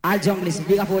All junglist,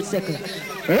 big up old circle.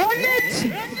 Run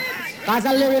it! Cause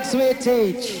the lyrics will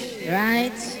teach,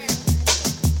 right?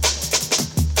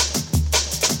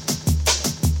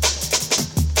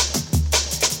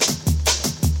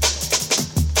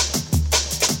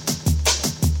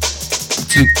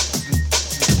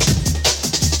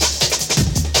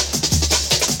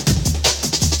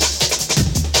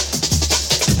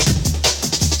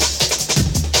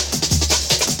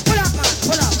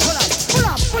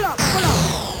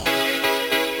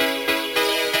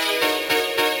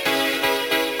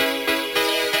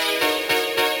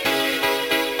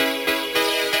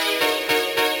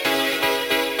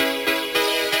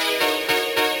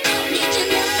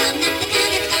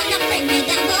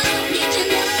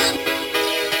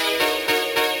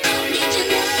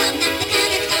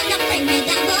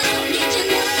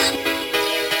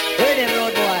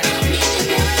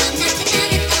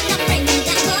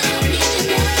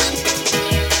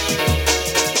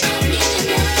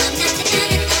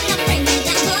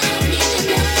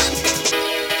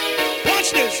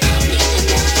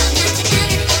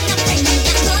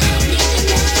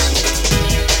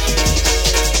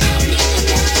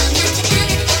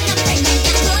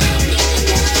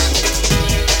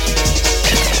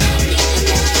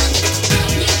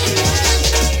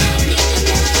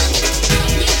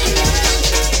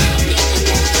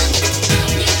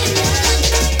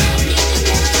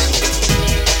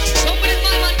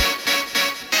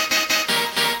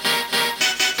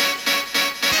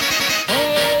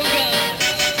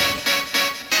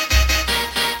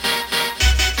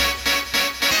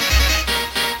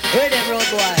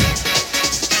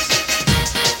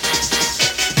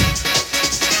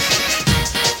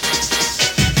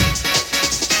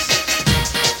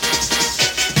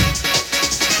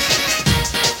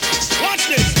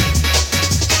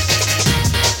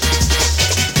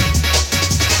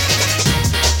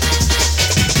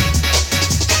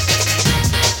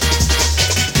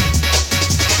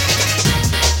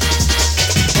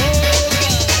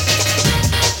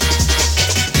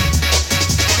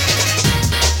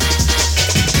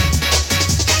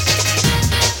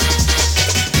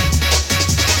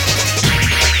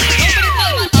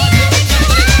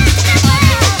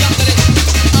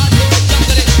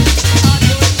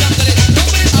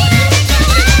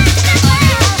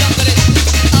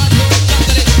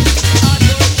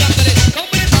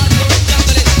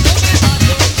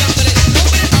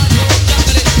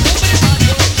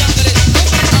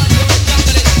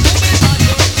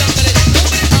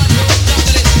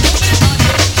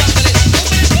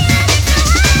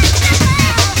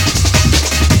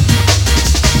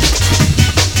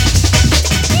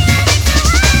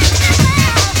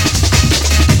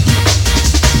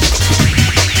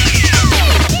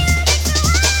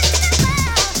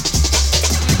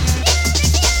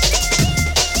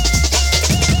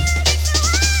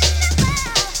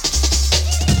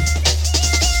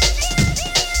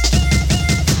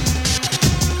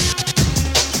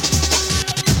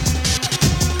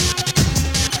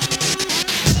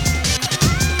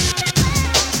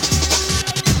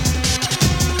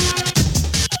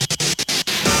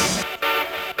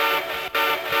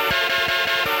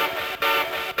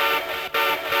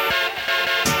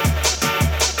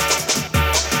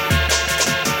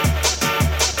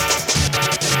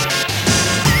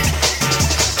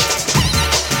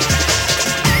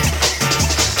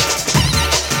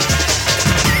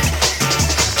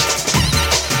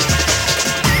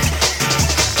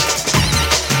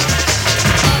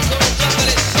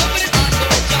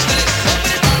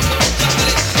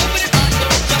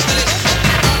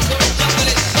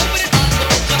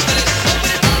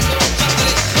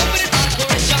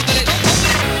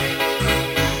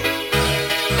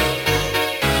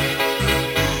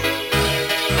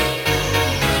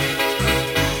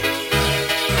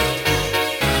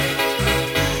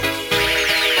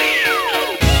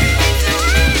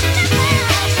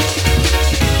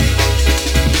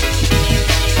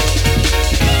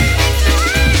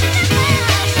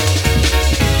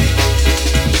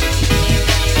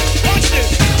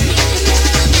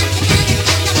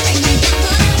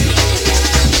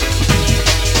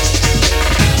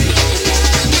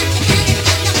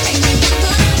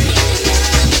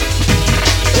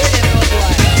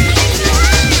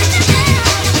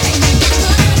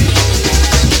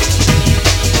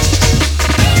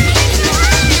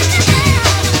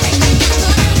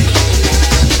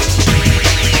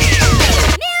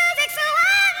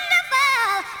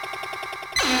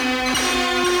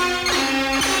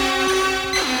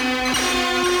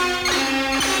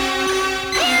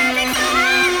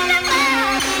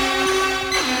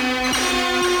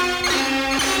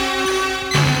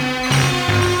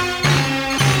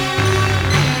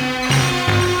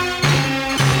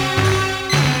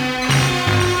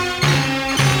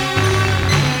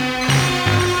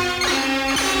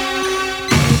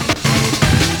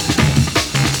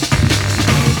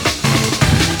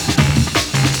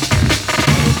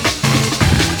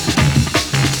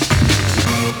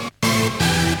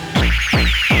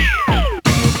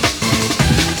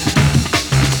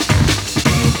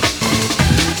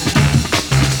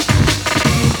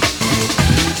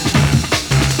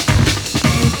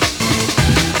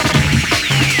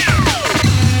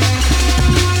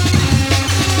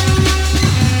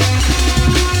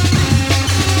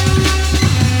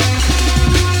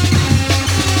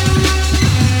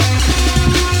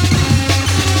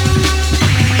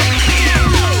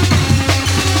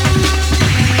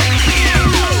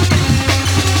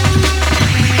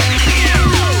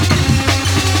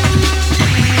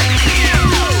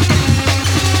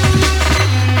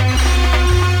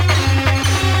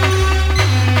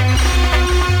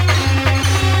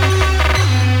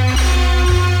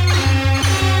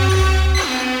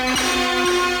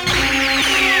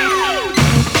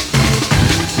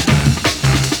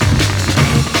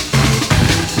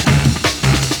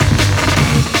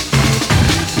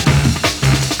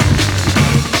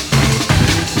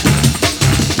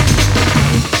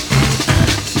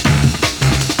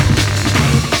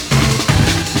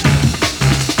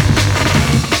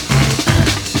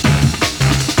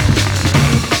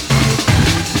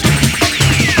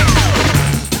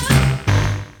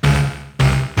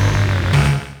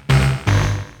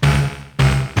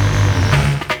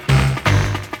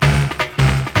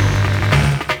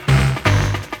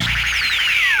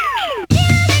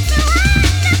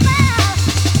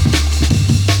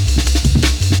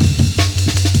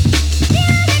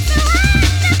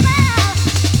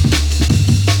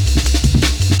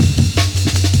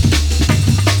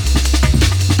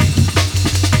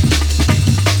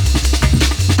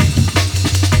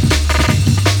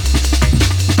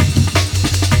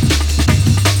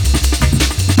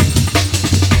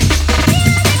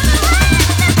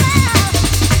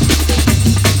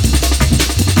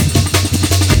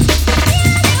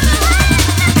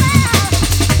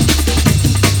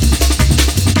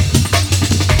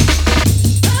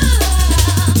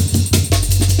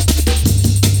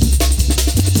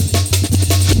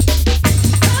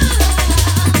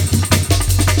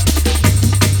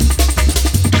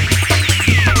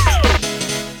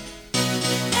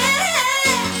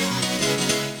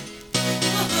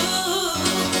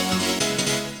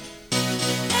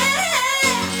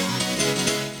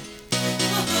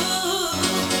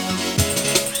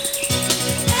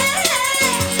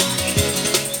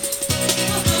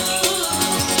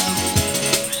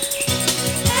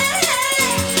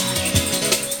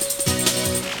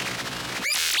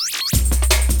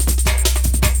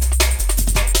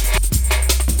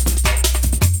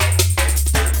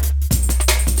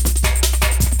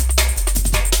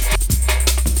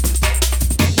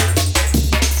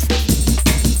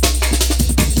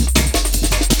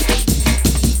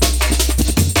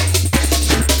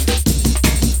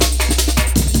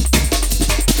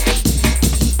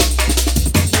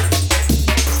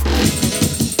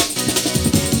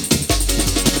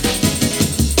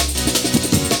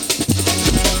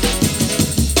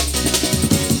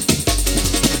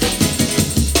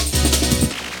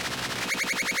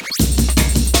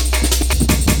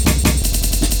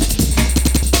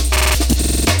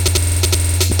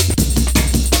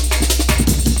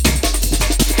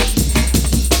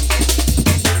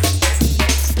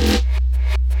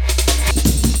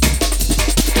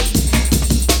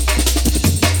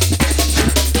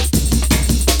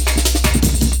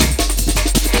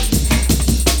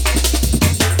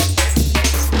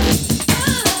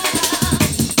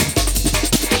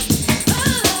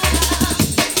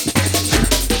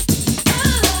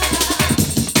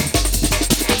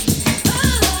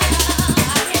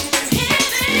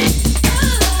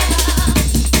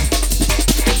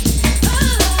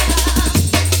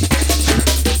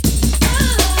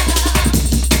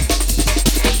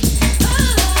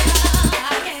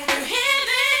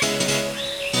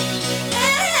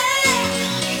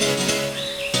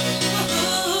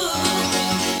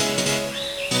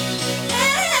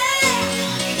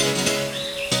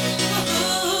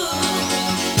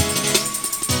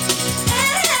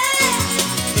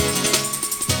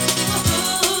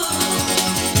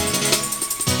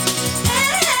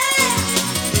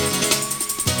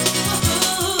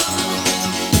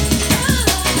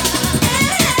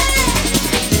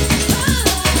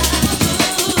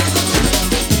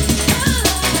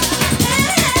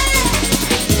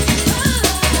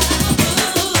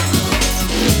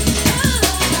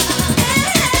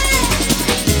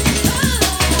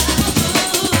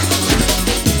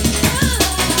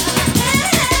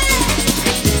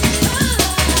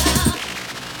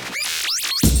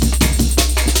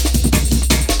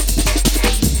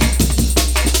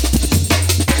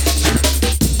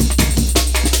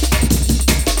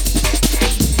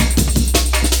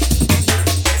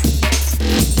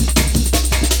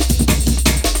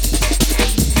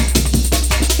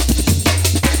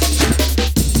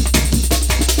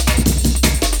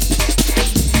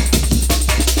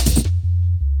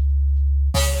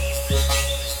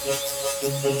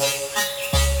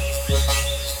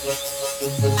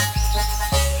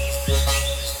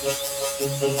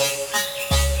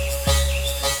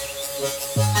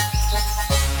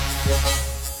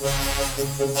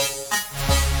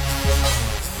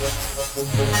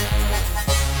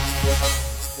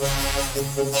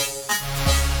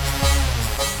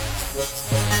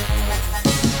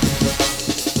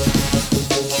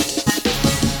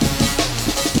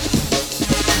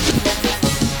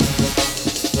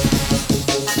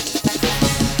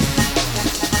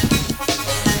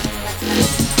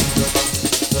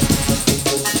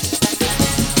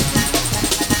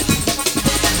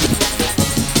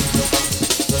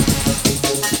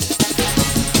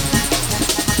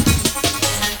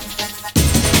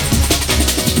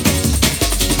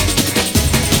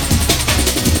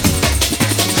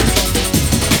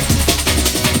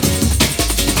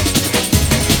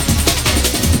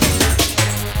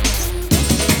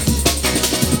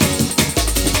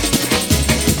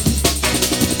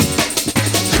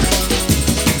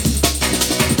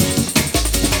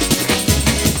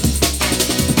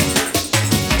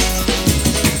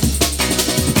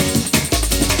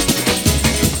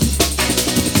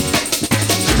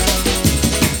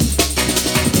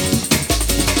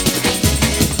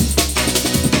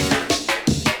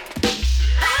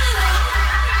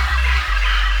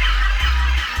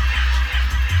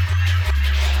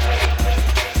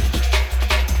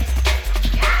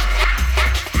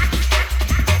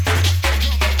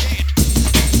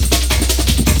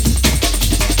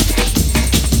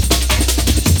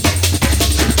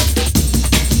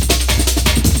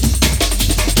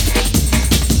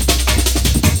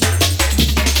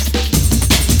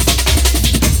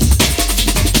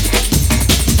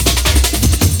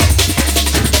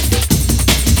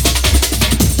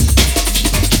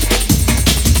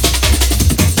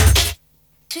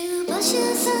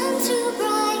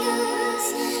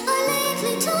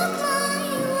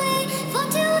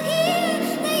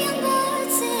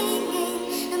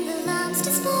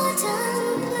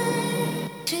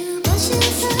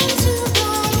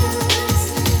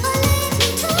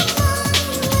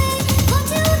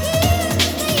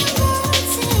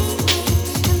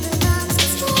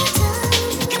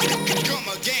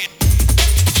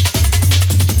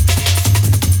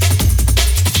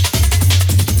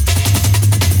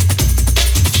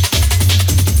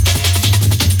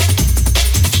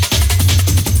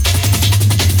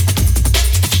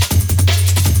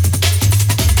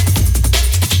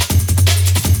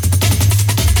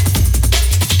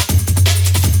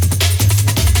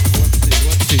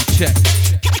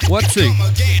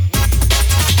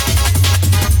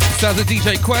 Sounds of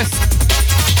DJ Quest.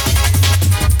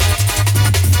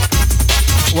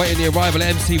 Waiting the arrival of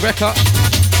MC Wrecker.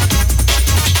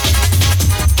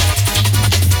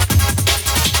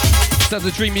 Sounds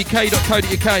of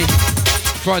dreamuk.co.uk.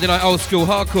 Friday night old school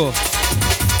hardcore.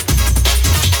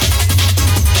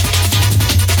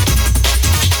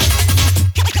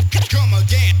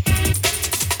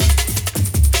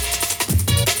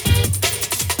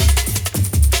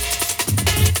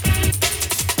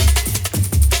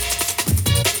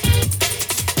 Bushes and blue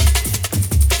briars,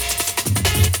 I let me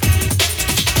talk my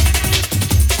way. What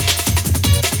do you hear?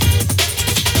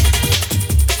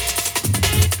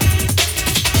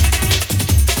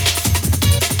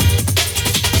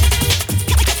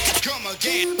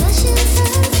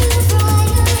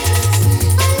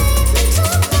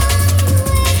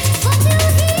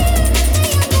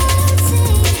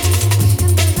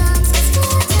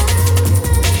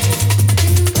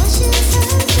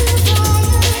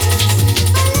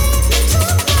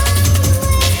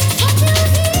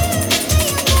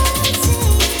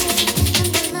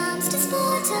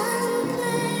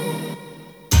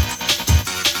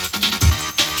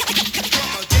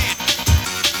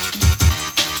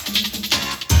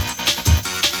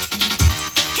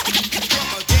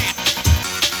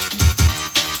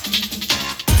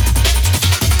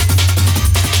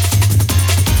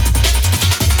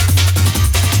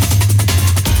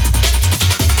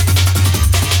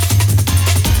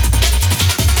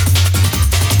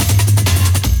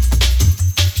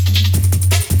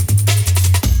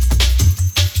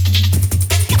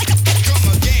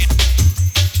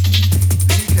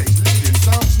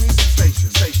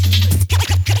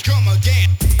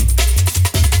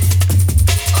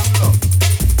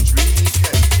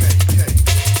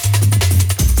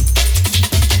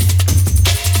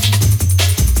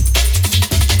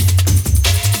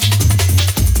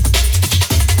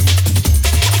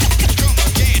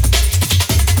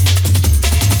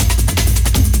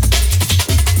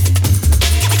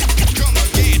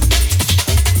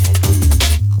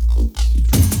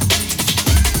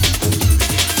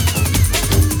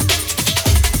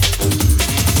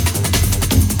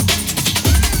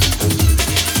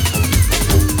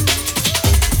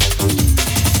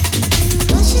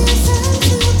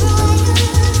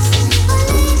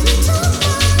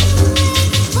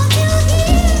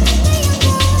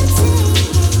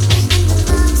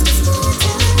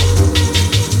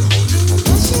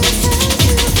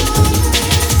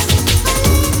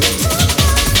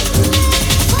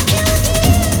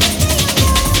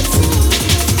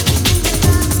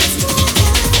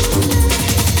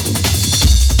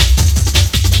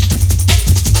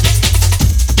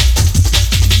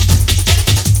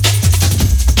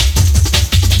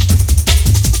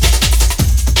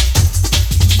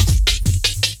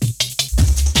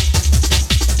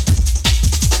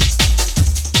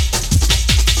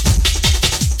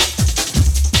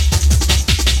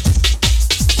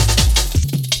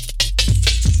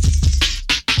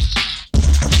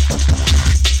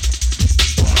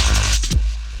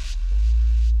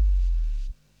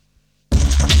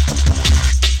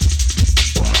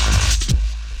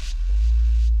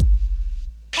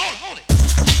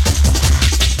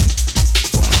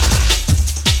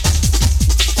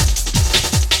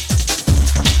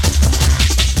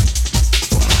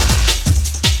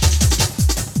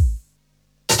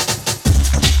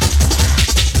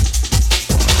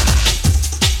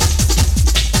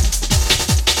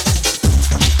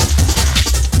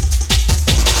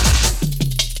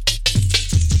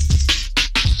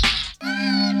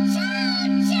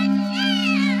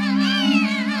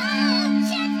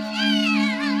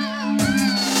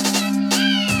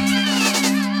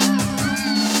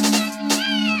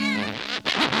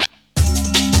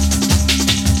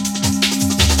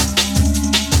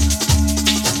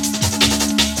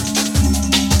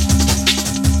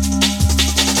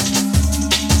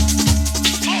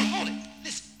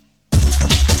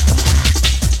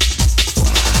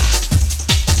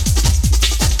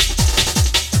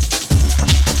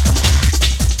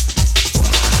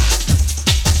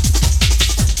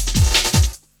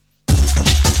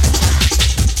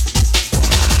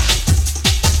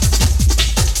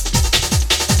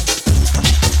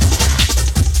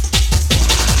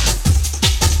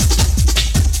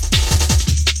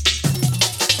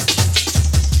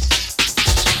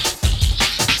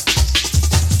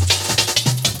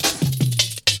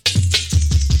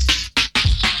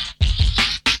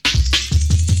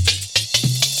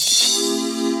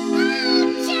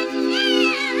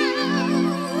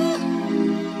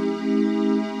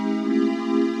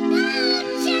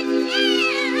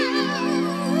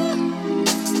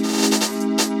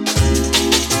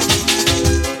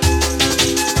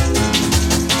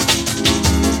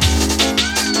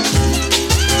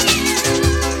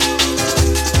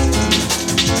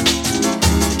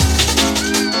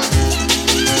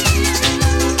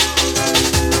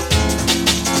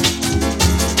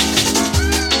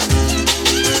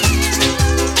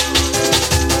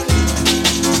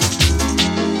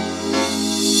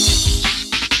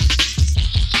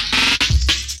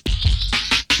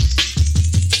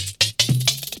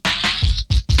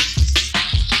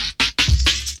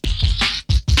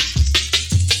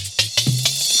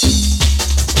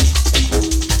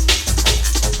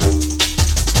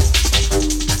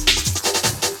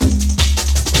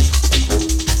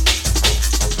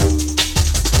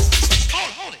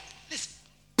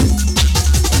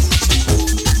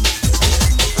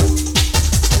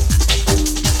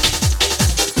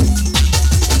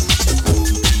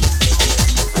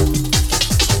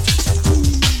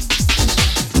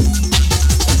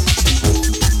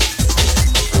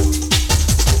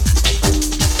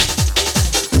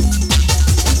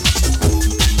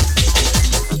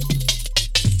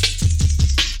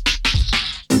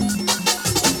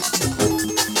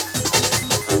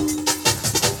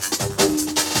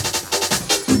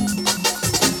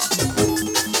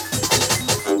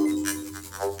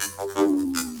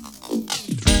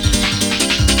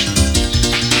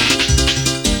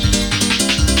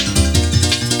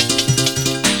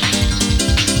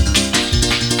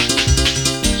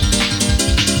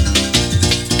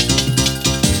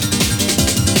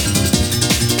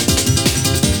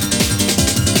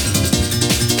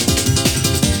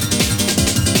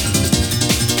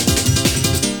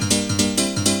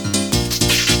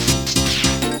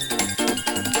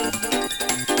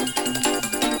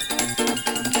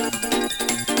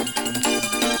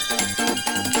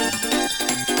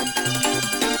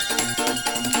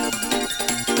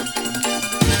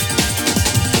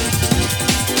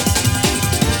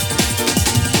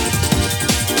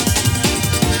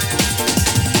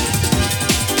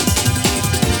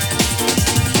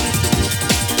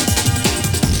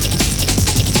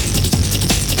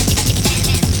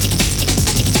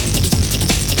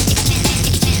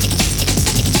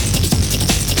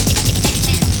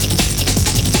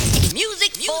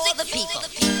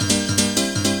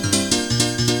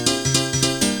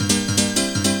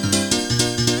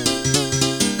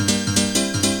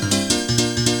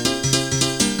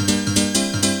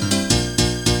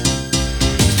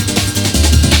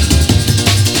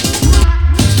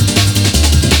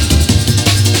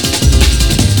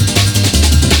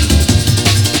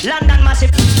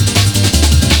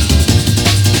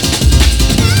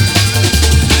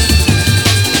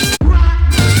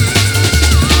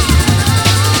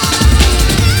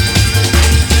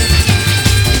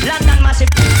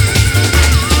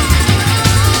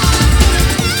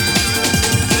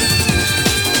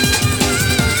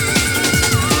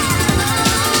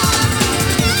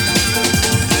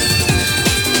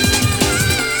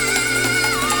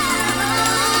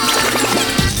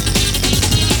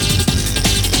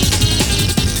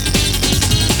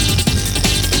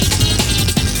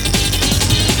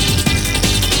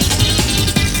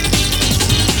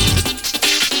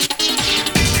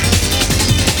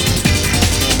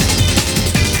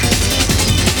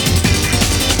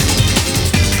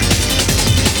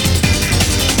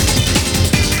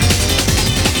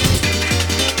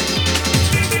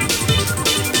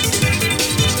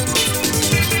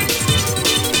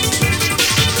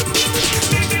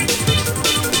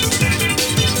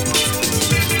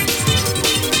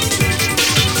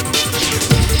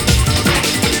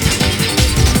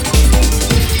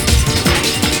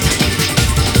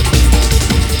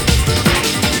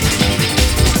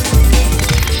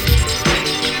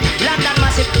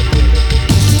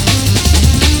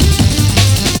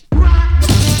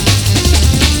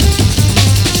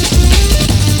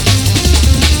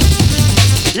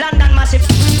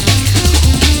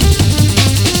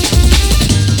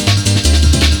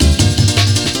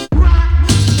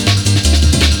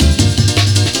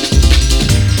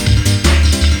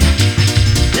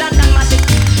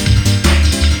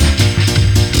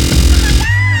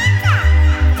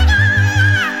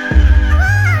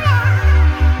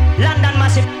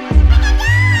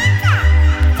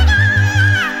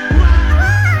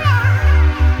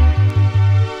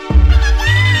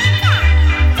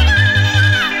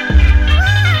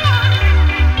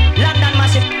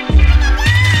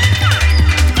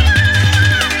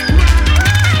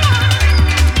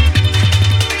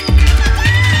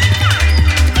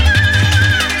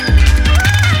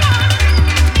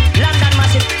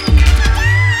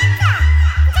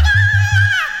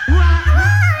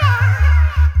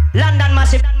 London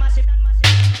massive.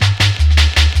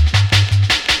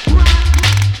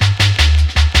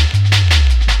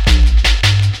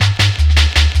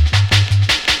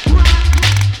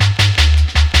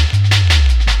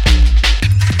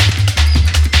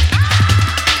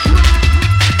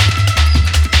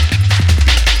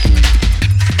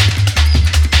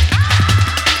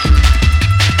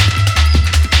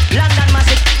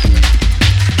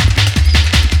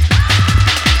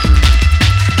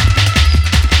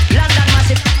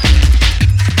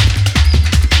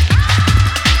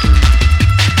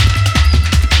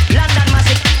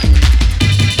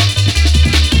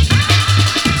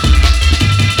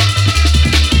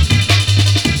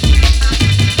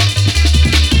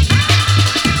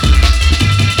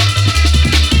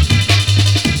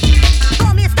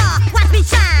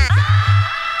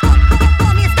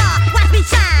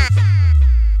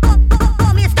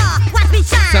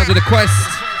 To the Quest,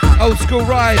 old school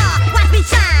ride.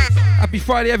 Happy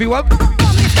Friday, everyone.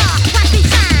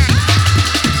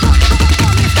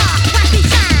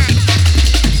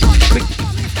 Big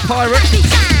Pirate.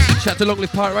 Shout to Long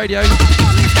Live Pirate Radio.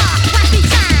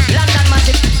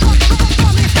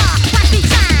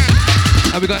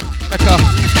 And we got Becca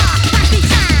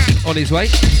on his way,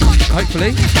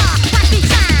 hopefully.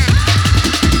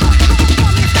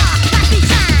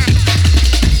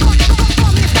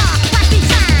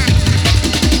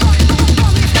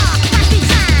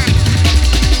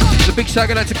 A big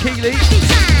shout out to Keeley.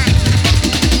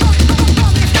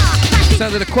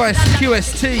 Sound of the Quest,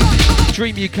 QST,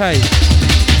 Dream UK.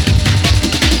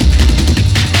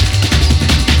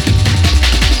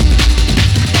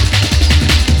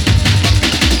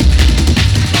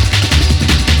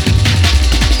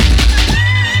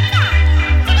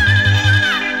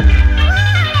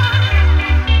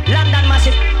 London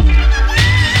massive.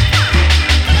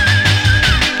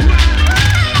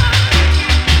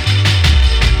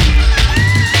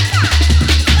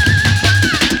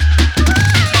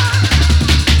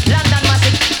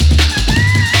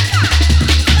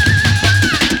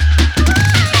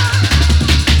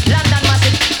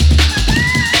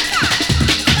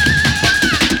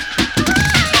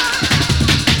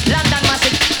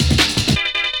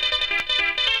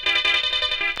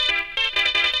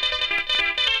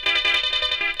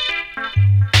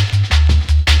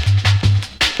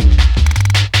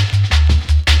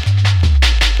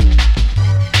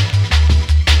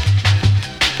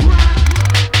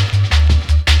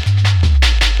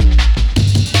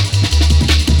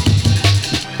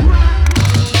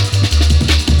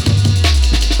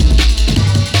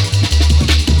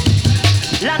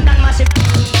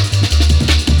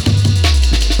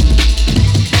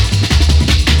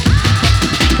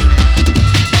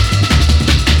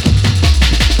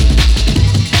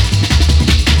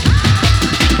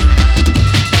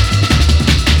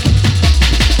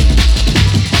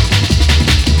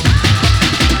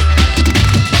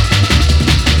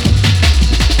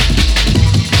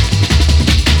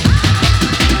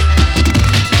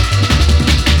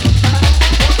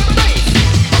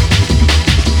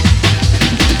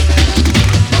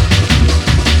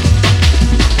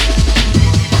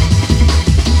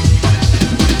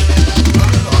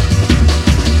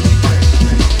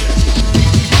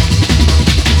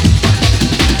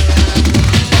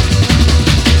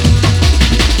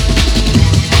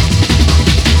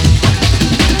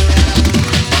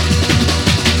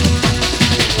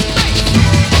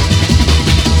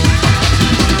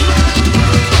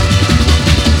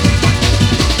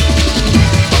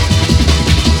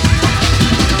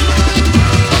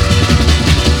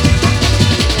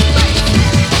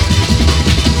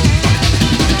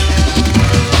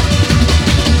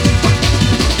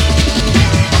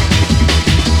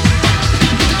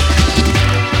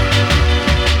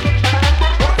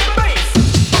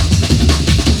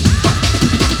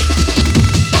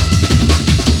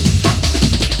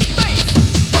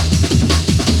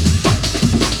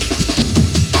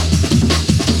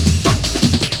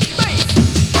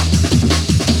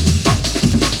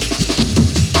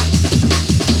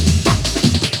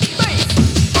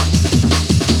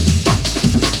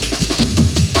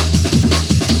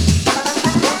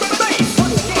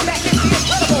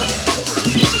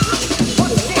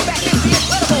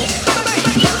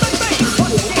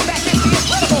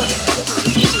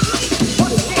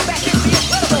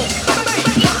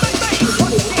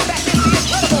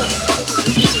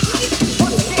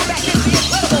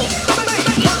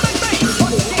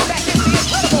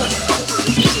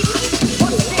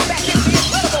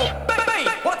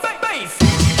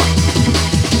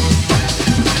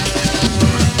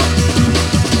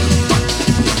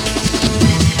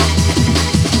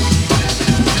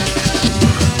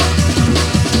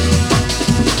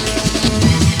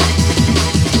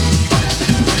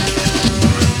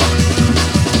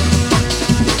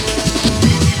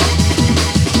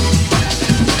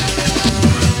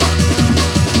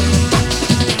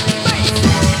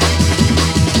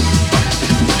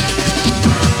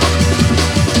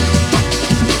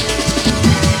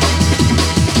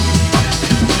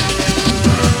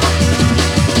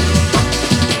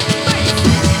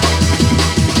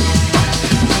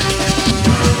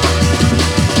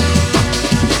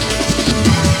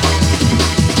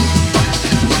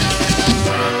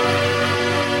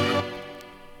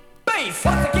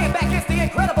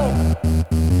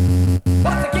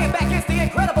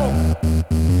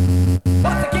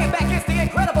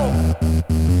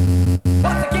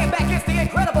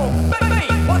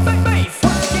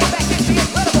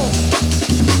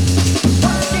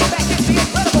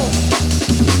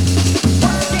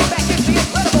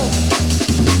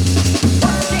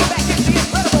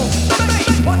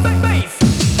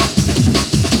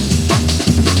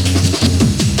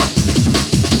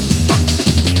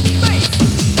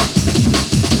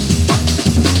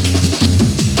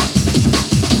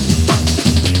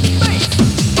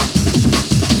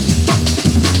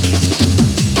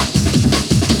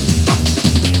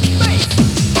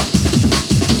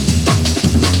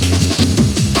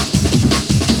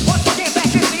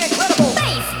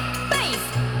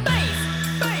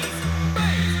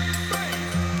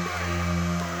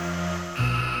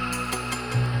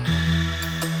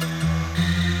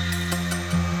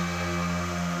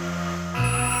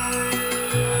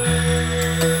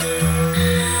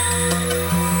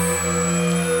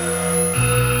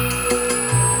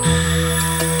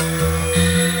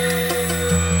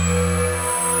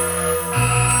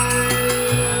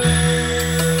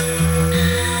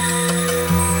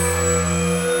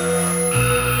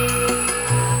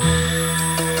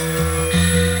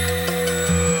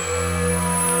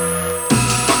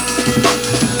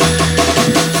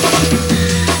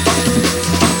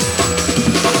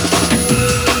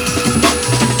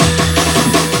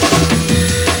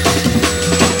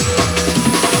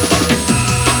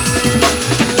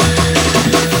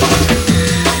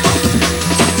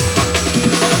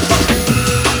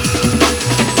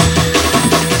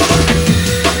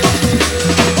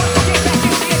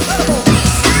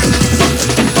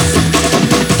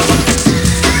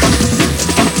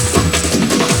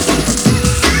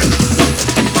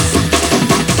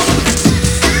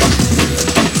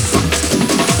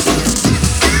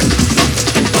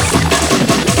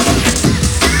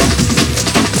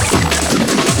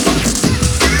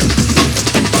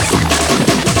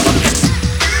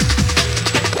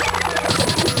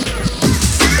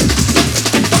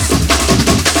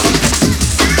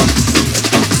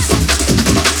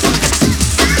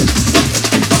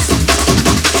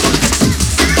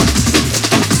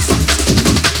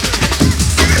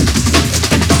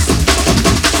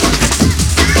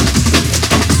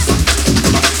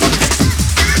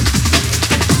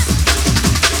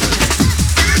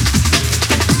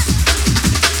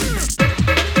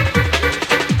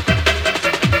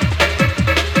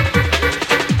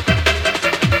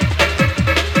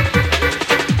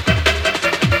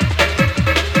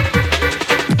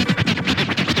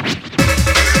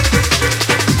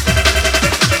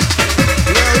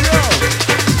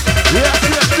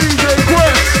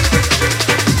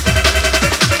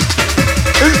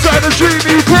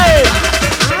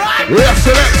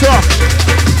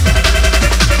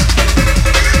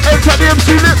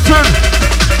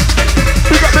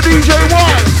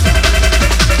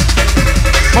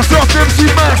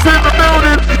 MC Max in the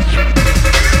building.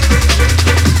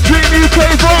 Dream UK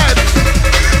vibes.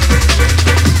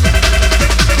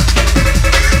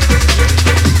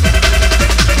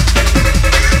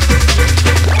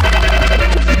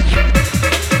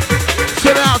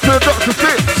 Send it out to the Dr.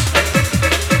 Fitz.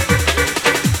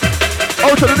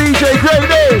 Oh, to the DJ Grey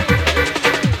Day.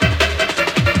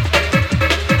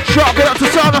 Sharp, get up to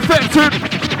Sound Affected.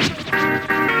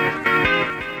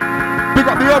 Big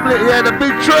up the omelette, yeah, the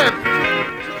big trip.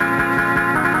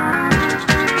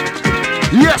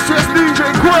 Yes, yes,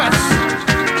 DJ Quest.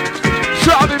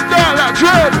 Shout him down like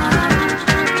dread.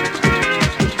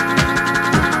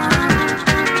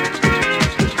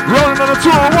 Rolling on the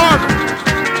 201.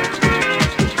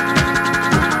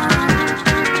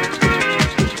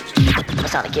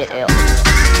 It's time to get ill.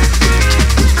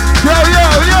 Yo, yo,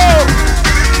 yo.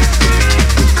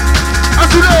 I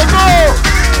see that go.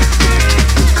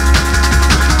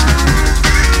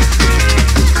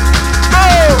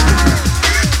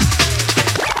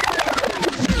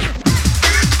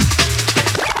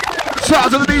 Shout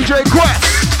out to the DJ Quest.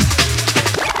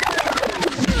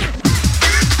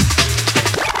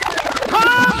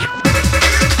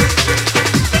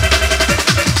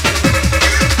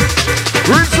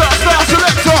 Rinse out Star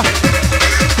Selector.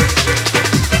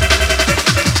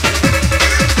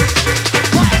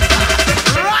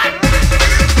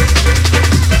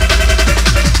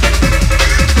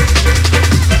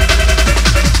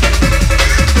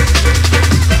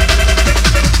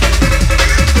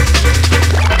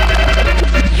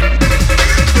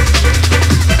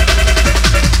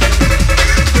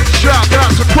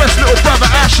 Quest little brother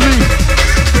Ashley,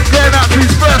 getting out to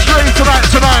his first raid tonight.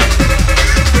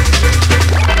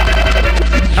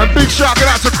 And big shout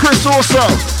out to Chris also,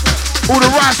 all the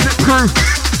Rice Slip crew.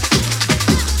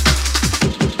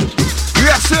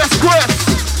 Yes, yes, Quest.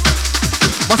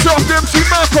 Myself, the MC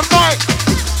Merc on mic.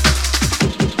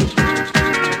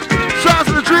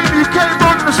 Sounds of the Dream UK,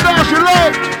 rolling nostalgia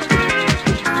love.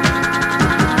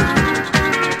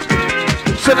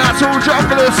 Send out to all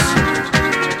junglers.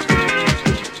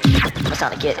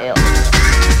 Time to get ill.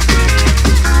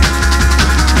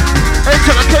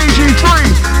 Enter the KG3.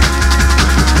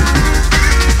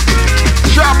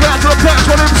 Shout out to the Pets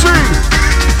 1MC.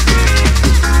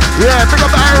 Yeah, pick up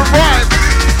the Iron Vibe.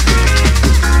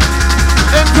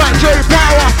 Enter J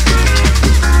Power.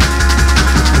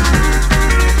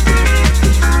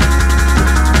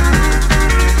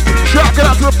 Shout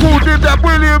out to the Paul Dibdab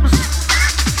Williams.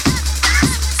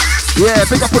 Yeah,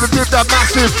 pick up on the Dibdab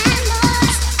Massive.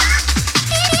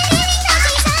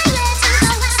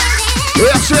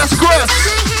 Yes, yes, Quest.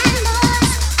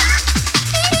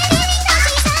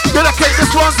 Dedicate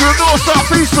this one to the north,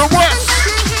 south, east and west.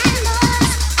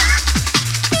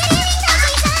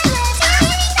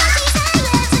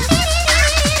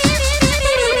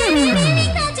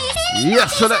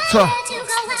 Yes, Selector.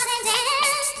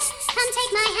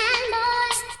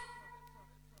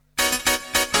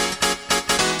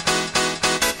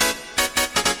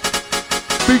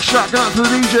 Big shout out to the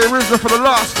DJ Rizla for the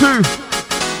last two.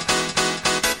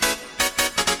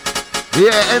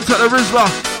 Yeah, enter the Rizla.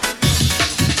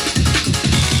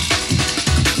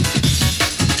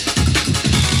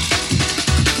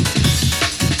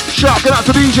 Shout out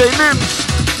to DJ Nims.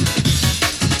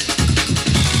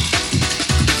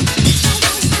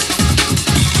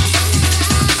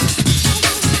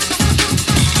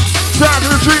 Sound of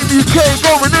the Dream UK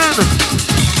going in.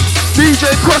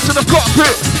 DJ Quest in the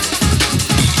cockpit.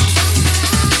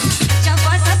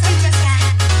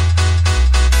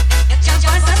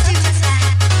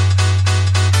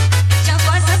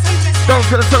 Don't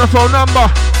forget the telephone number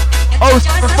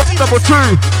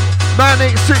 07522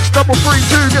 986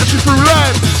 332 gets you through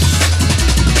live.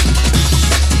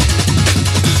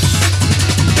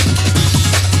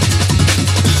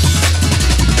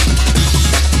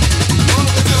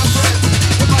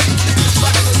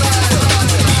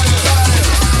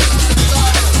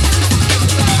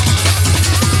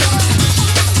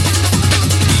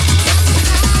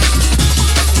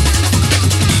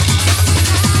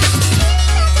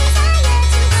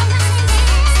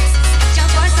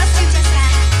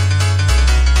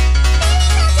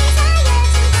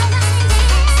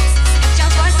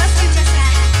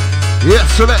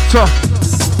 Yes, Selector.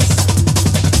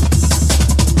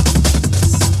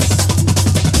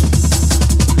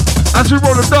 As we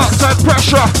roll the dark side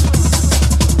pressure.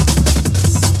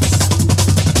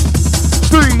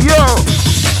 Yo.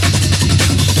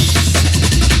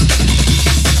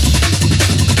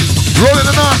 Rolling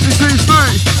the nasty C3.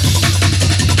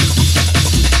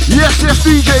 Yes, yes,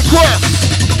 DJ Quest.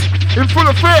 In full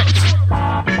effect.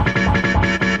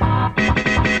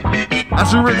 As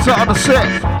Massive rinse out on the set.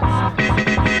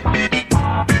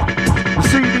 The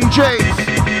CDJs.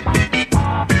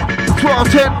 The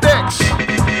 1210 decks.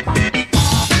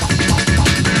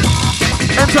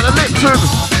 Enter the Lipton.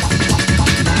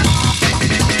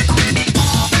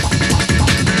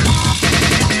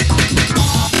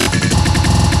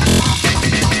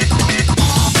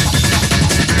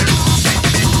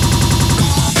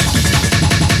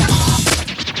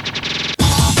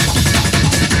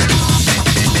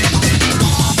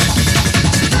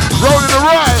 Rolling the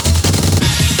right.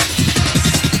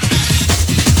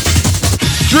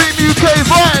 Dream UK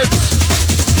vibes.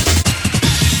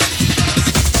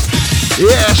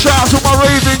 Yeah, shout out to my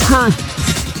raving crew.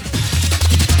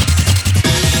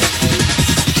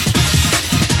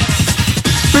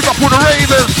 Big up all the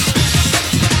ravers.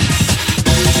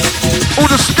 All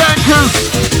the skankers.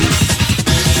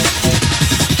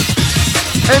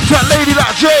 Enter that lady,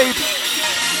 that Jade.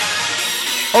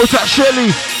 Oh, that Shelly.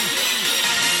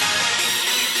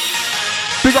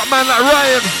 Big up man like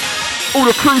Ryan. All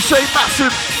the crew say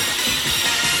massive.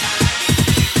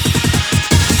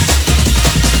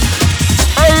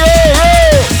 Hey, hey,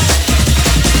 hey.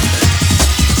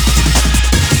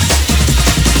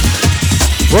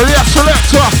 Well, yeah,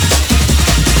 selector.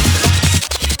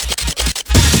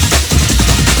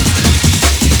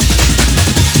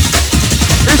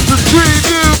 It's the Dream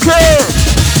UK.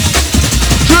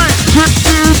 Dream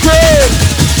UK.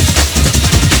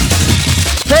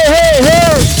 Hey, hey,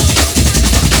 hey!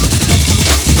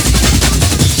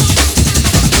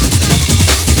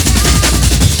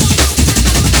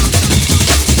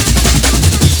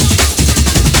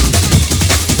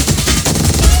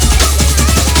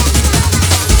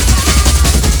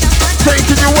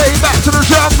 Taking your way back to the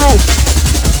jungle.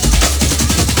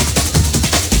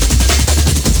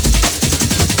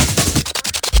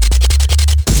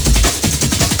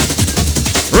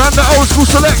 Run the old school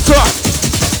selector.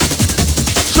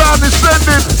 Sound is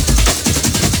sending.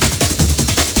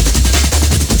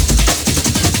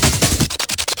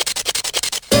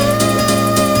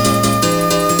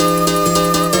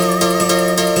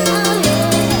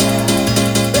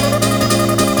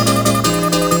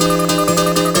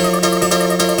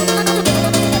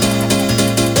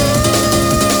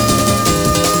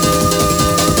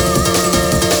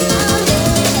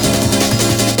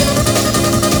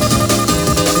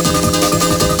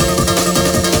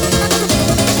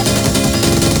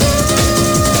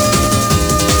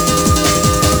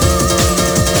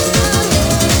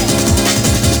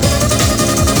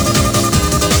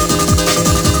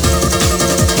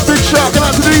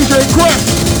 DJ Quest,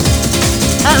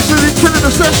 absolutely killing the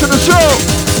session, the show.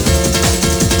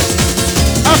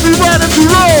 As we ride into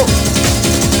roll.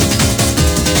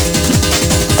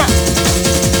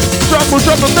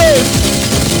 Jump the bass.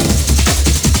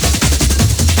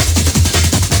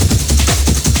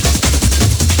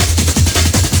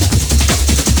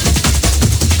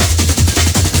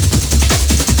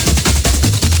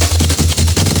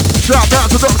 Shout out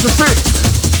to Dr. Fitz.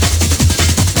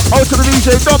 Oh, to the DJ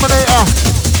Dominator.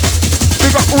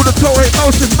 Big up all the total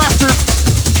hypnosis massive.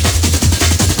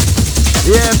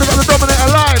 Yeah, big up the Dominator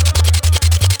live.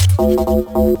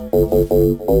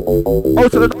 Oh,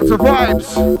 to the Dr. Vibes.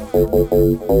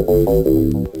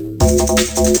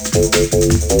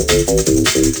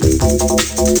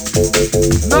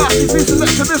 Nasty piece of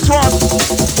selection, this one.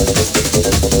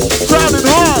 Sounding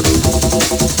hard.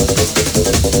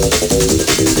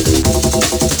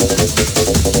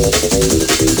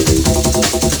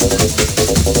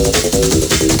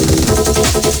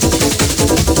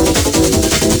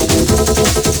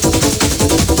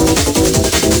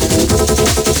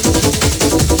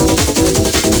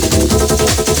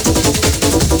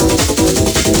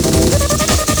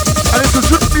 And it's a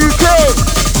trip to UK.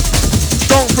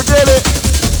 Don't forget it.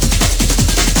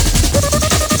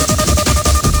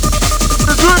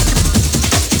 The drink.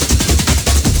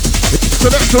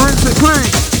 Selector rinse it clean.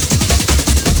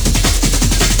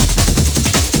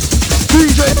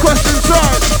 DJ Quest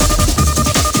inside.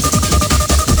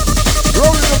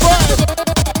 Rolling the vibe.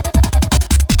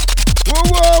 Whoa,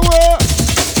 whoa, whoa.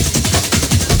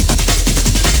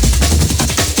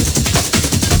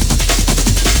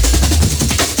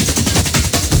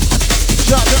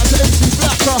 Shout out to MC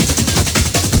Blacker.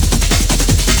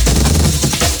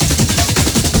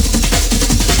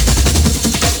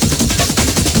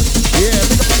 Yeah,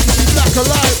 big up MC Blacker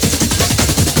live.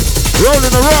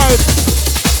 Rolling the ride.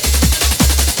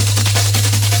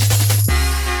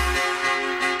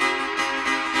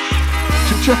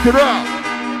 Check it out.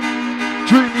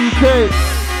 Dream UK.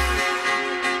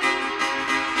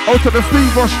 Out to the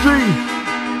Steve Street.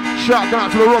 Shout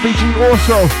out to the Robbie G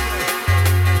also.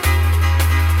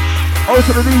 Oh,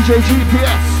 to the DJ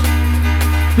GPS.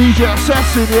 DJ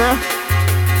Assassin, yeah?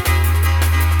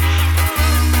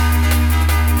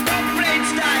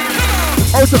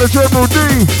 Oh, to the General D.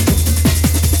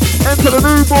 Enter the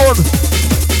newborn.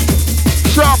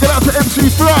 Shout out to MC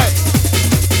Flight.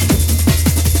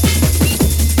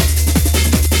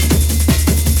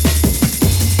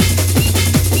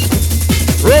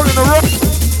 Rolling the rock.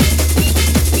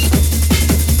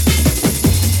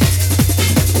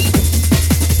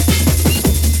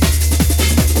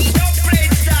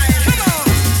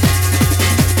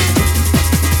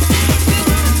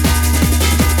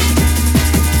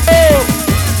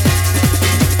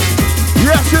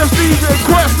 Yes, DJ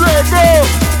Quest, let it go.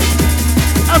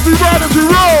 As we ride, as we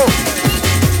roll.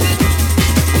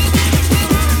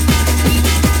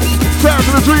 Shout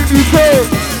to the Dream UK.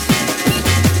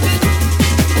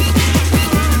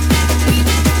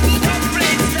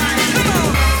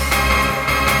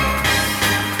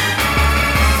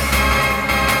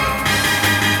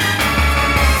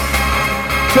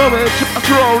 So it's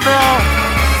roll now.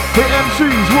 The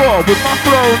MC's raw with my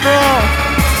flow now.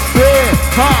 Yeah,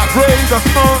 high grade, the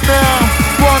smoke now.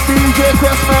 One DJ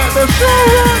Quest, man, the show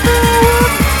right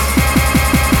now.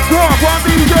 One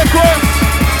DJ Quest.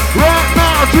 Right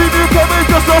now, Dream UK is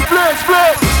just a flex.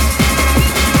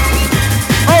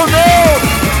 Oh no.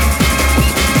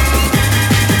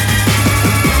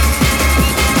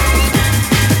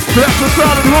 So that's the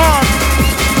sounding hard.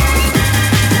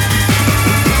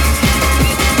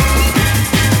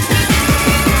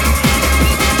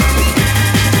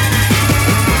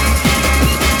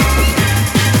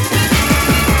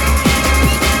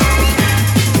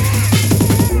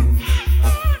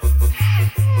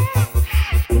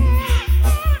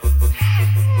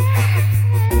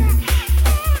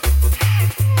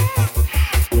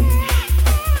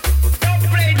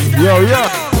 Yo,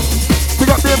 pick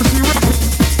up the MC record.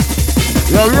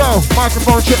 Yo,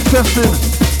 microphone check, testing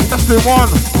one.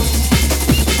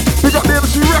 Pick up the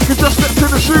MC record, just stepped in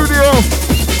the studio.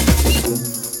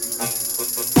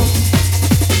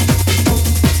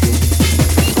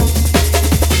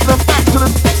 And then back to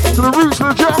the roots of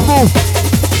the jungle.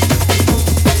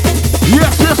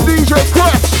 Yes, DJ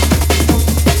Quest.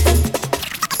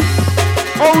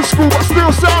 Old school, but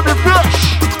still sounding fresh.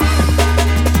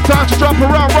 Time to jump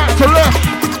around right to left.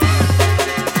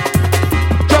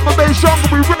 Drum and bass jungle,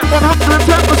 we rip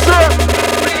 110%.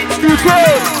 UK.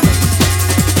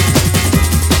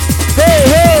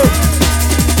 Hey.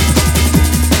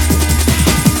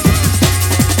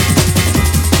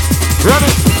 Run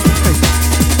it.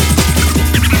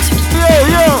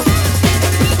 Yo.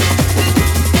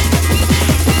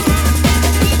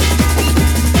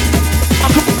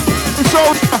 It's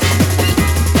over.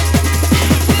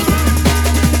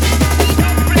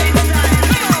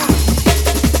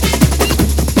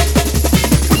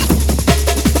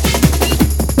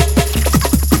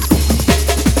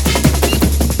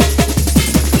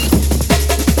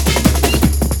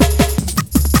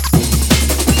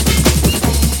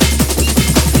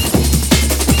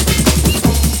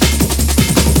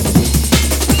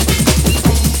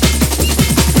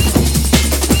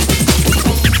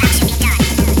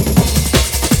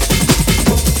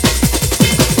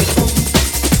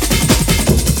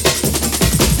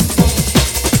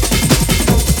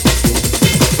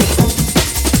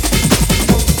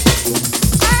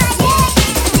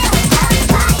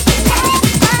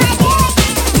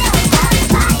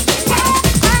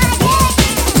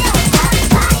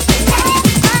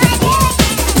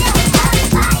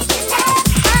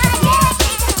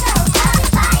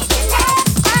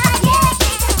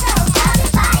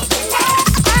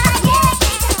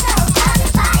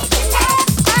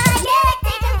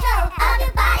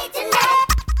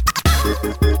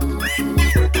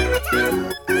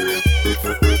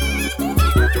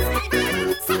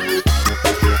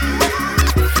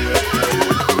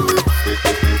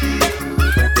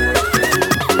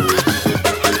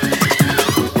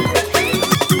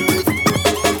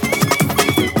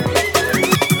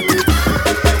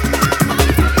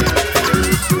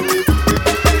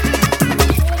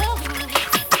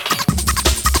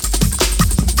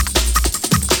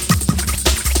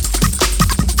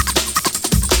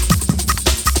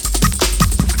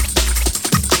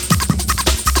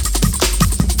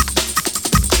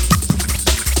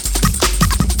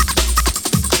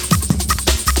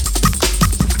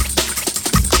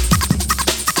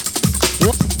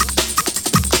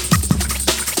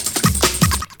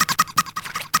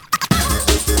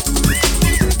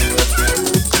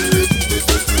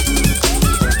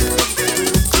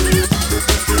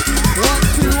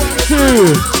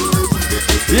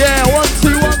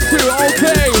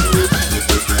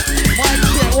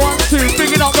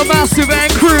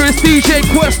 DJ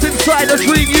Quest inside the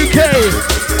Dream UK.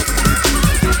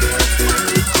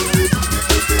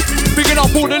 Bigging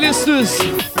up all the listeners.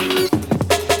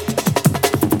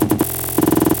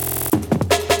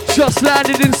 Just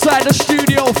landed inside the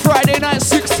studio. Friday night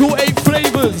 6 to 8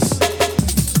 flavors.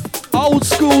 Old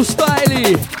school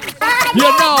styly.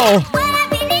 You know.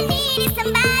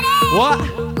 What?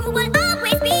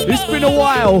 It's been a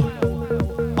while.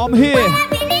 I'm here.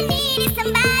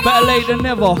 Better late than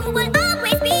never.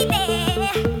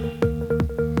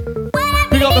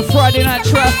 Big up the Friday night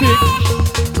traffic.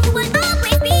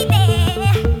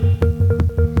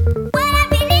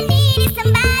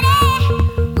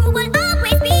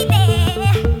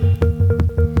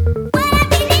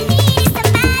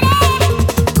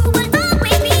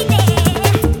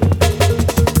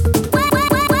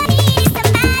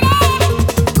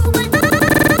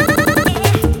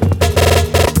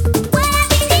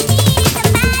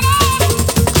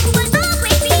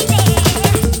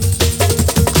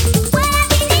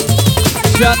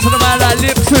 Shout out to the man like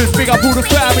Lipton, big up all the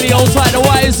family outside the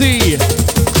YZ.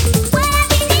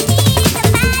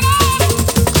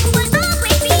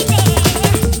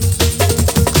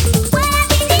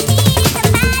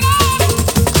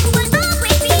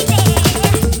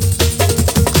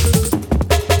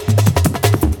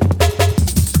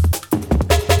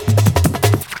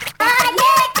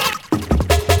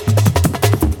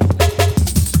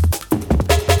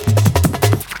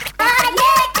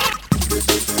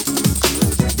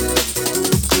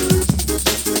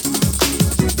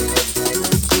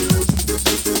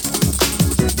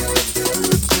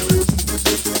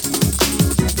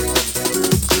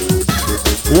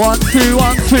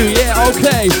 One, two, yeah,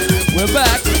 okay, we're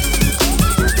back.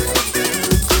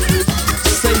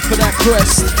 Safe for that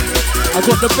crest. I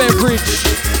got the beverage.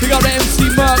 We got the MC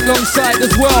Merc alongside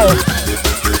as well.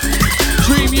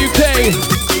 Dream UK.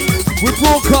 We're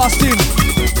broadcasting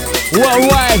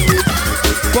worldwide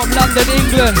from London,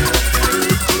 England.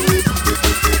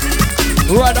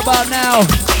 Right about now.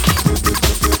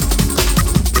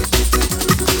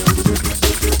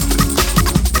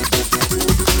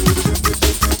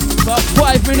 About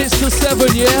 5 minutes to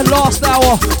 7, yeah? Last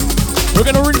hour. We're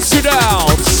gonna rinse it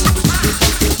out.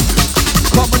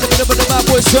 Come in the middle of the bad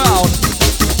boy sound.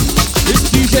 It's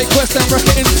DJ Quest and Wreck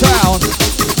It in town.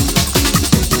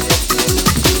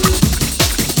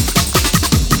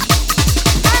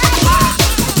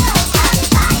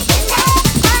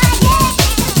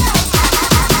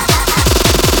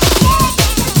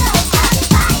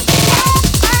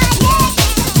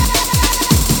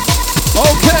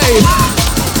 Okay.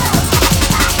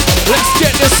 Let's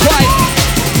get this right.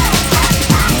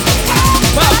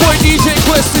 Bad boy DJ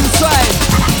Quest inside.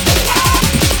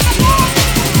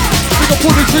 Big up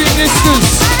all the Dream listeners.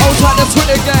 Outside the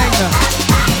Twitter gang.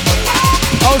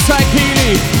 Outside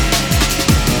Keely.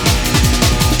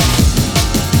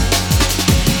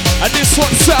 And this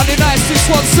one sounded nice, this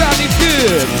one sounded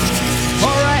good.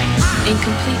 Alright. In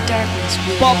complete darkness,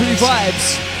 we Bubbly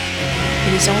vibes.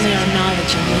 It is only our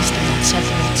knowledge and wisdom that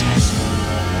separates us.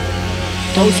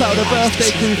 Also the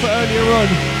birthday crew for earlier on.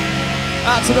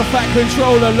 Out to the Fat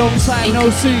Controller alongside No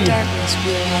C. Darkness,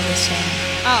 we are all the same.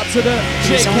 Out to the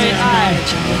It is only our JKI.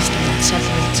 knowledge and wisdom that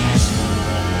separates us.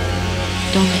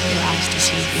 Don't let your eyes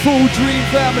deceive you. Full Dream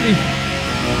family.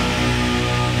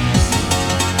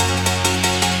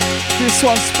 This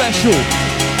one's special.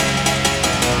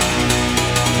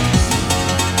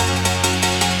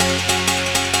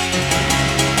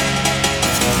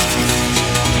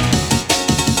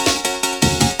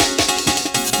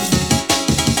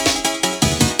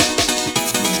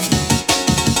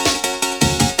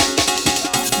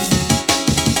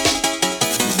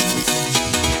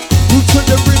 To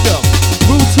the rhythm,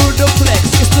 move to the flex.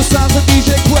 It's the sounds of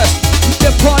DJ Quest.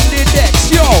 Step on the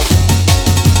decks, yo.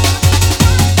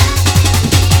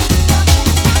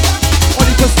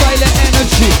 Only for silent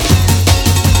energy.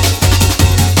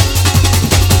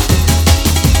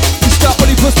 It's that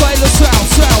only for silent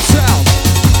sound.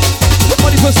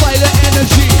 Only for silent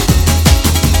energy.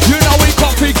 You know we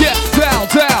can't forget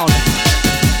down.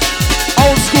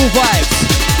 Old school vibes.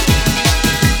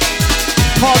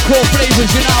 Hardcore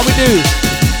flavors, you know how we do.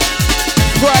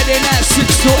 Friday night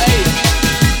 6 to 8.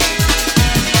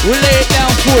 We'll lay it down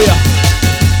for you.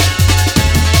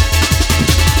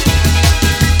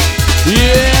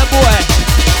 Yeah, boy.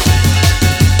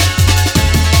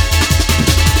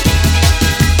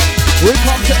 We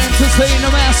come to entertain the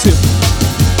massive.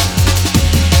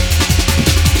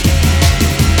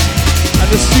 And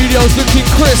the studio's looking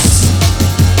crisp.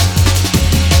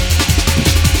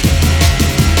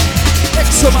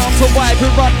 X amount of vibe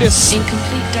and run this. In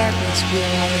complete darkness, we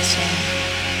are all the same.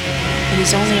 It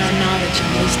is only our knowledge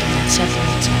and wisdom that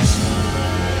separates us.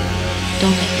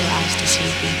 Don't let your eyes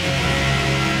deceive you.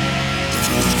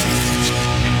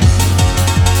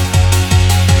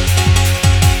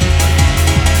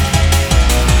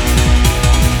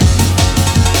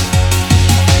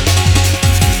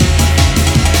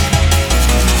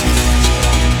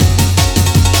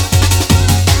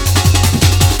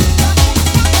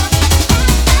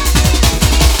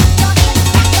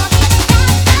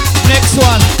 Next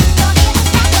one.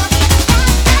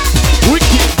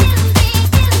 Wicked.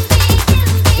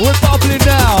 We're bubbling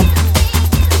now.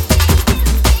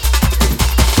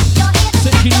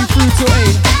 Taking you through to 8.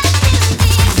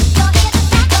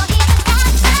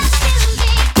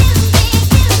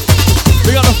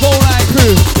 We got a full line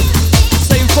crew.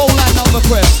 Same full line number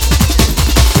quest.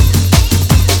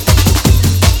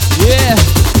 Yeah.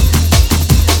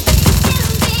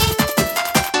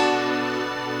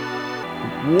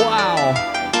 Wow.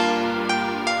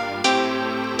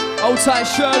 Old tight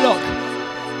Sherlock.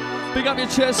 Big up your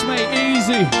chest, mate.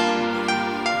 Easy.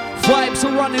 Vibes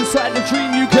are running inside the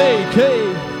Dream UK.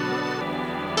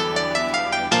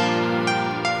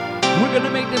 We're gonna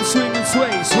make them swing and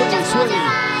sway, sway, sway.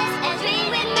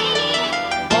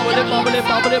 Bubble it, bubble it,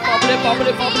 bubble it, bubble it, bubble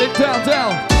it, bubble it, down,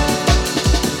 down.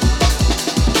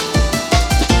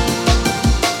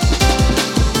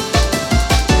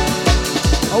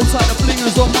 Outside the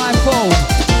blingers on my phone.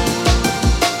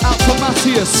 Out to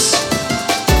Matthias.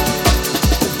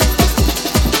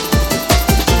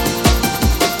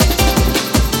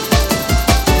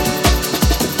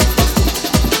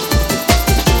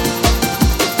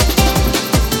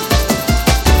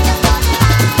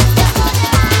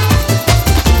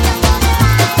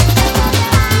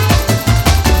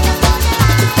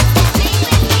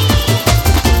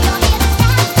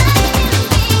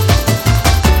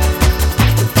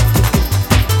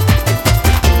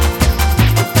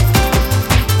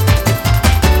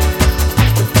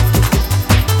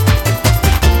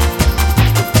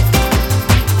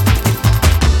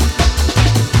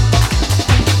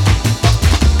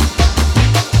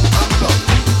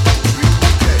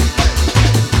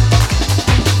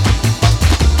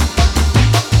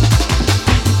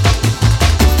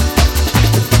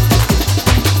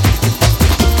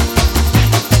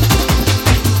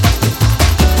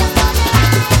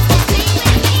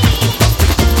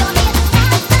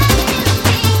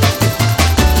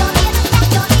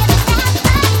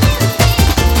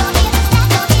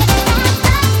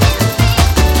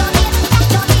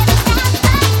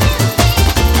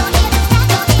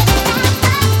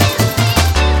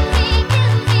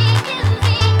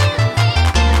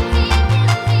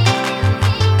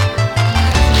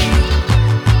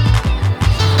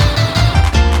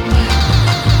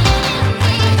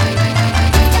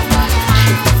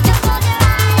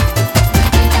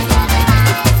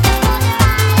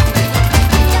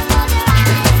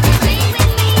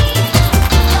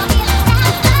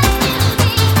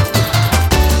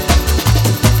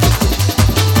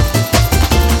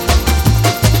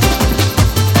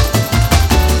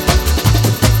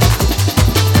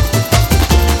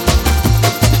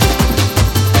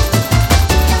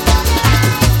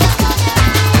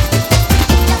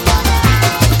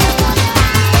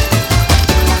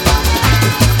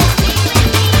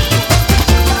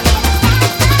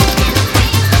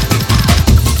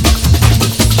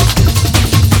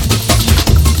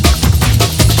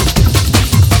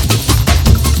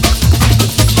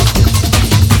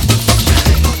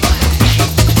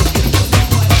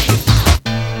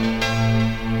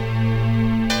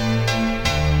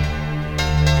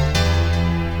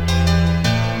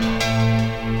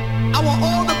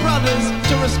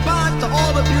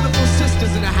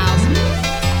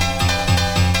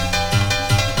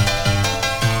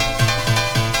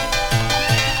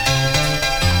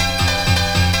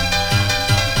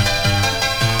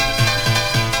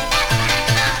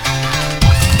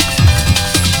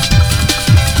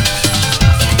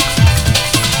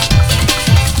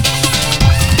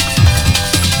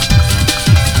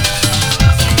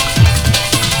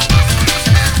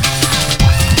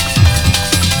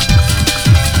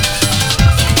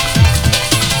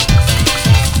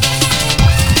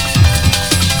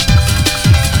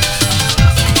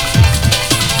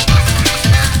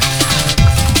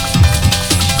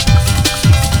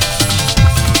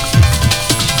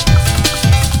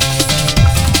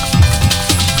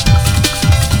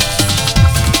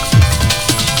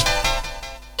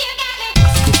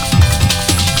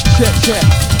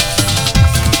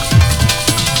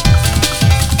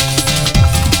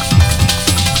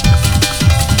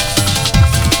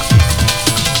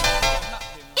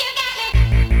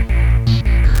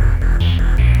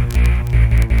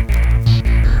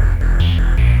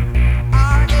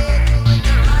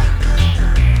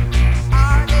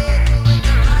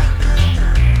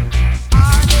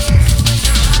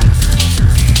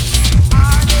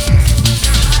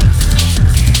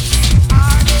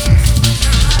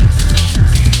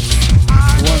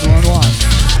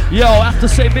 to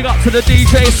say big up to the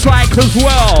DJ Psych as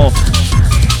well.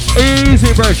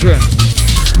 Easy version.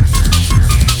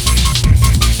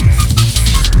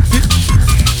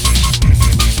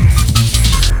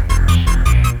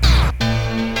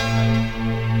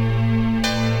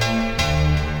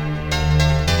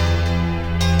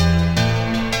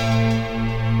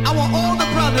 I want all the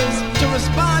brothers to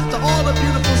respond to all the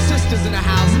beautiful sisters in the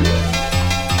house.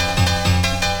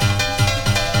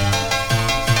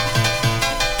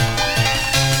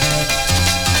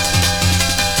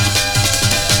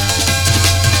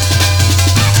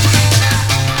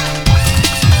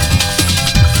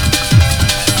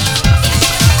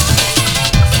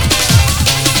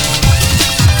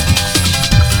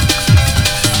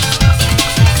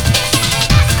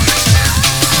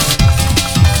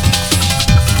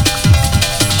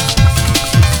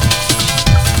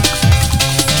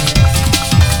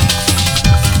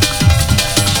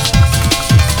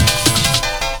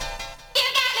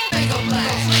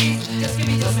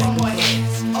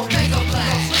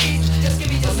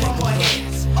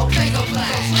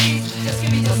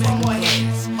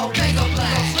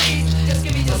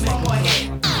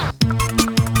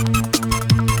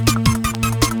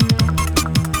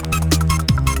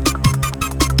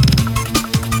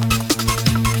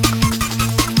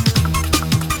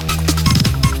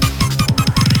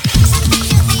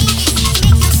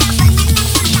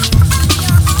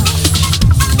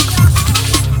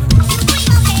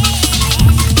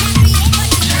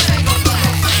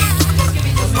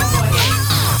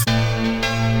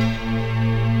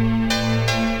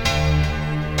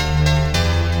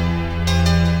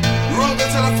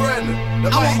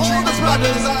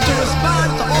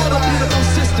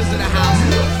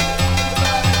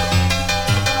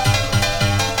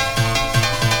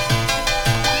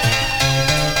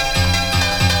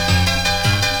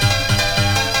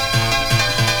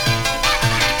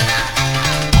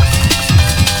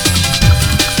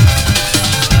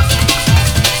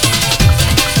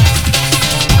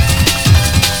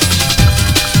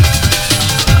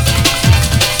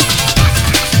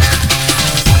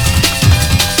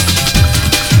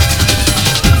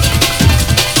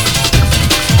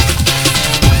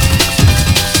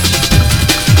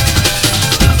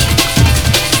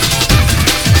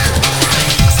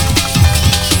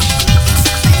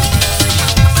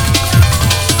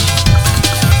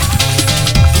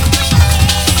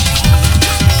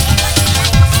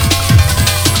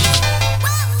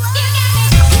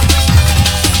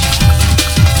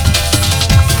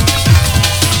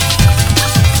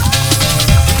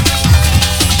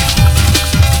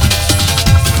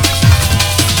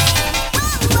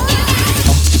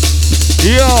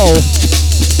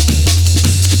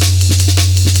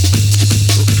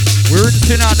 We're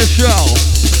rinsing out the show.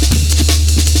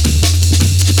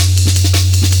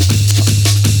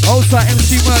 Also,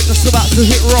 MC Merc just about to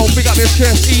hit roll. Big up your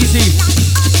chest, easy.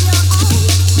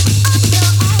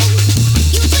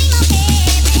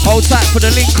 Hold tight for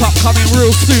the link up coming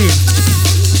real soon.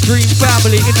 Dream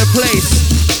family in the place.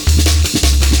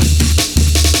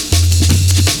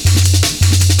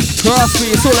 Trust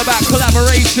me, it's all about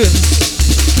collaborations.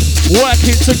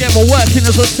 Working together, working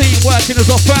as a team, working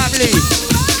as a family.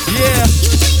 Yeah.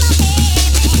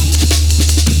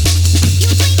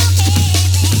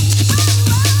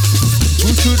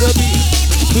 Move to the beat,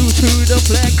 move to the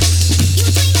flex.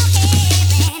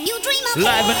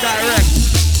 Live and direct.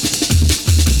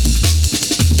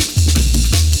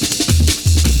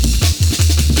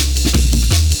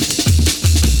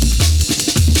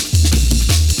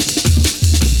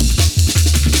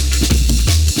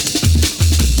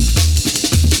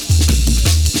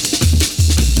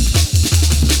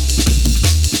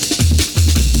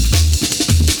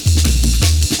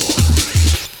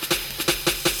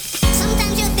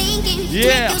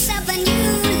 Yeah.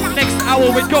 Next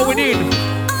hour we're going in.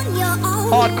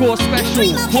 Hardcore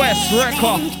special, Quest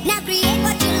record.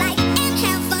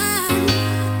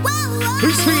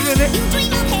 Who's feeling it?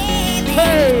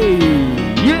 Hey,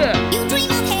 yeah.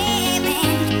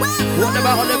 What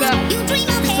about on the back?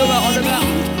 It's about on the back.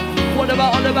 What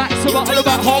about on the back? It's about on the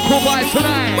back. Hardcore vibes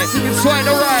tonight. Inside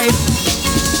the ride.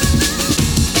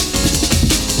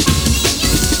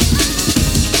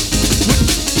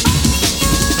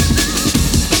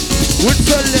 Would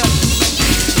tell them.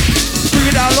 Bring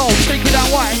it down low, take it down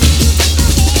wide.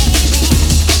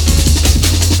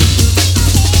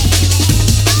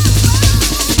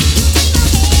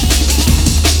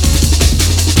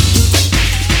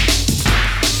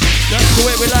 That's the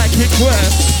way we like it,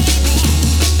 Quest.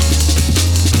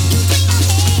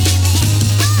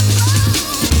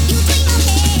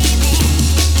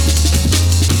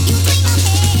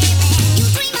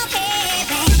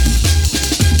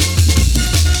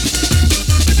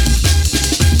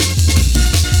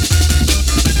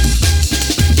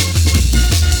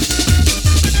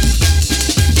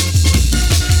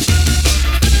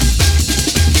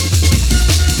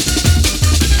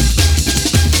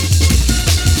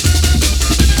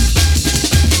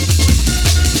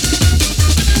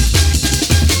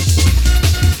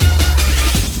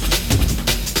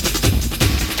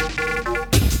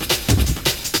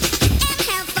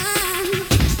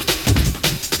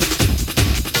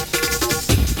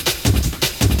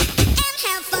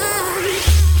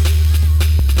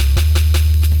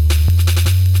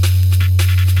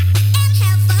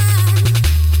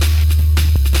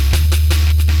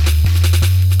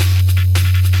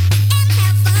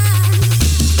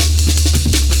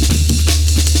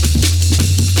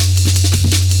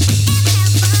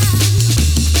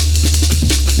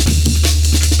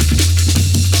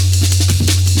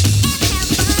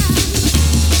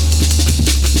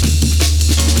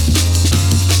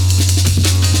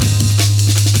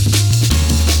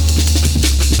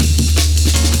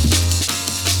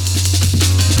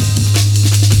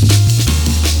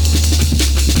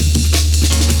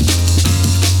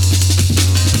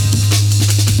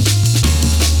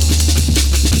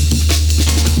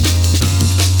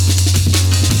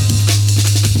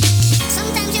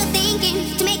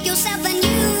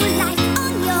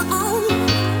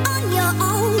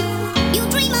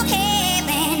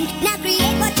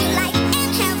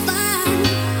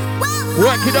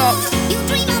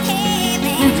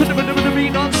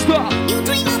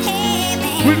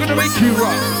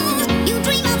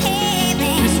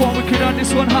 run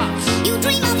this one hot.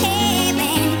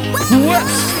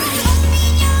 West.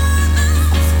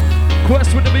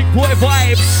 Quest with the big boy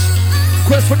vibes.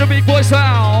 Quest with the big boy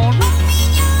sound.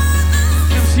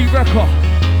 MC Record.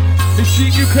 The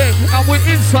Stream UK. And we're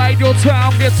inside your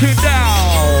town getting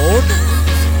down.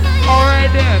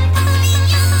 Alright then.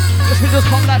 Let's just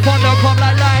come like thunder, come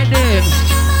like lightning.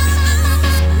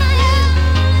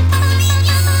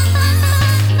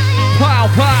 Pow,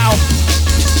 pow.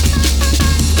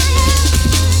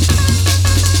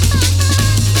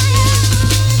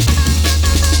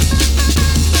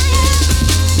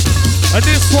 And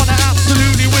this one, an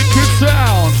absolutely wicked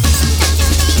sound.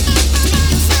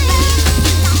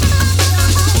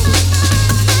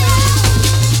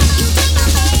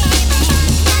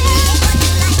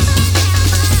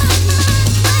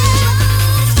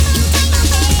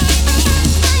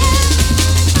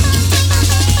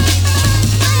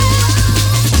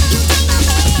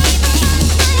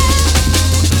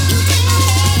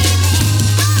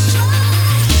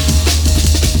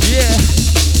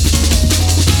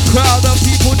 Crowd of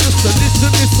people just to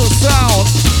listen to the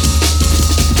sound.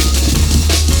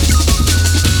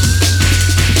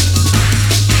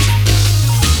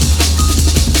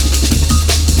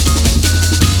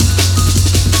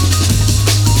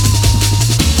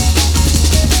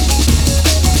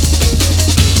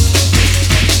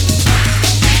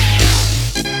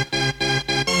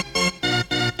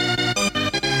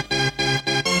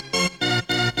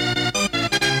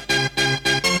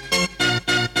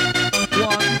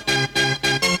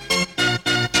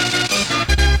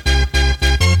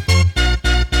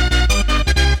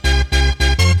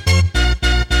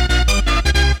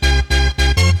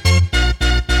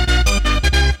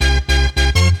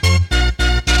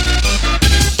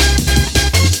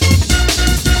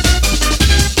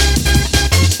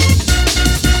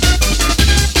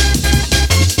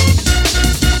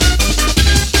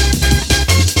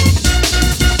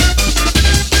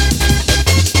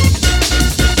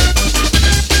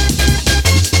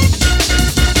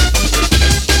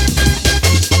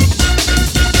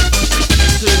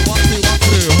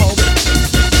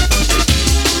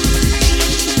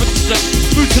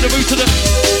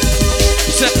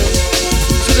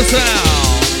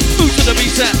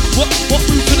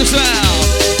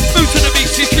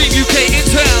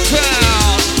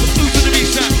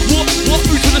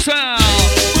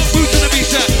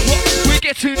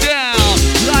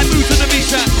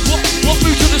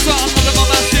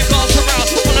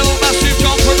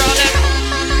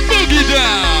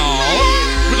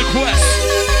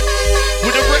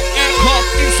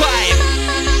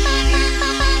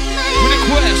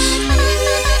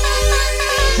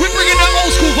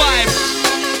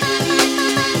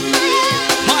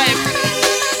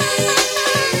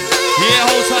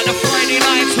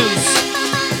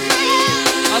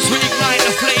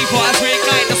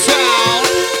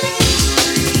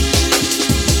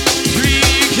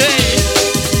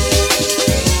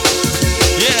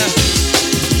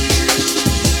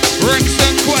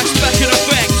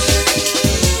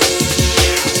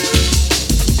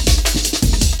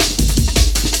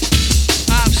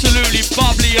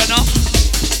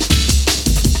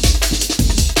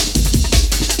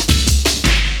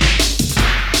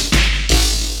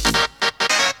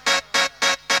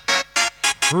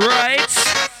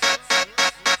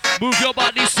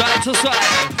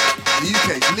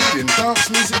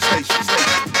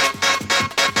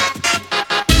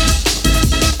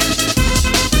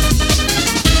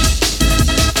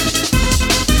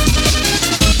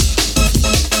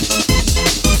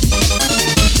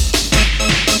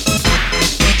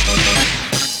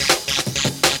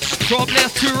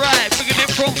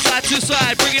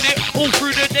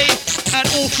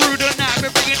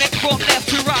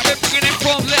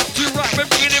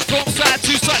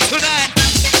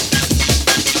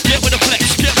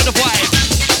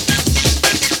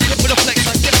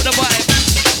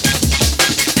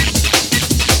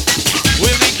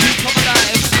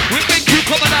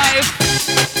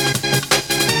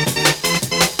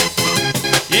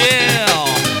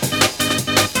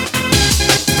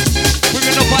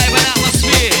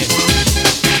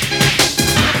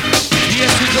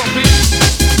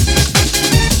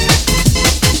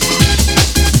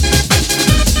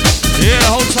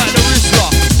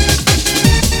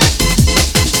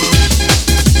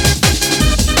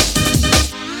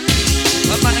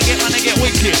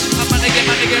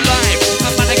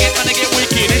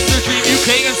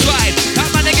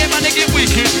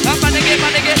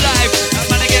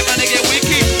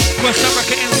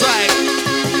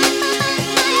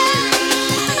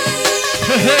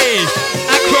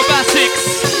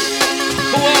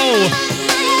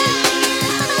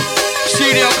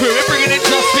 studio crew, we're bringing it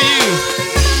just for you.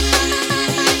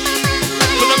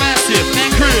 For the massive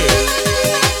and crew.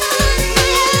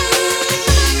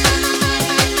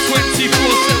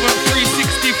 24/7,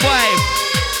 365.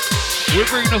 We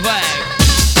bring the vibe.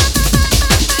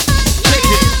 Check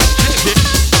it, check it.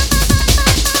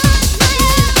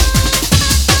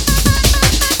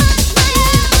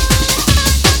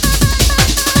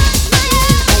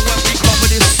 So when we cover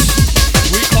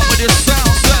this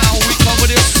sound, we cover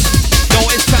this. No,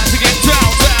 it's time to get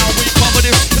down. We cover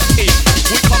this. Hey,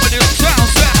 we cover this sound.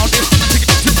 It's time to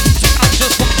get down.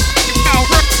 Just out.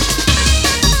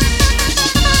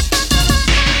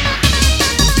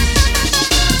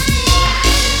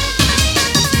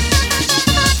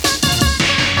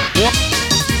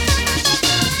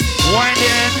 Wind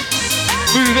it in,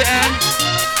 move it in,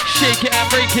 shake it and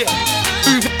break it,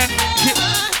 move it and kick it.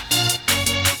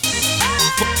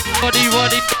 Body.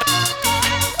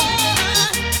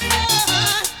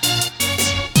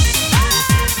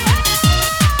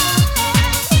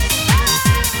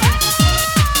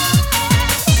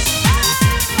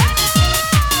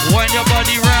 Wind your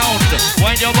body round,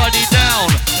 wind your body down.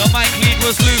 The mic lead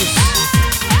was loose.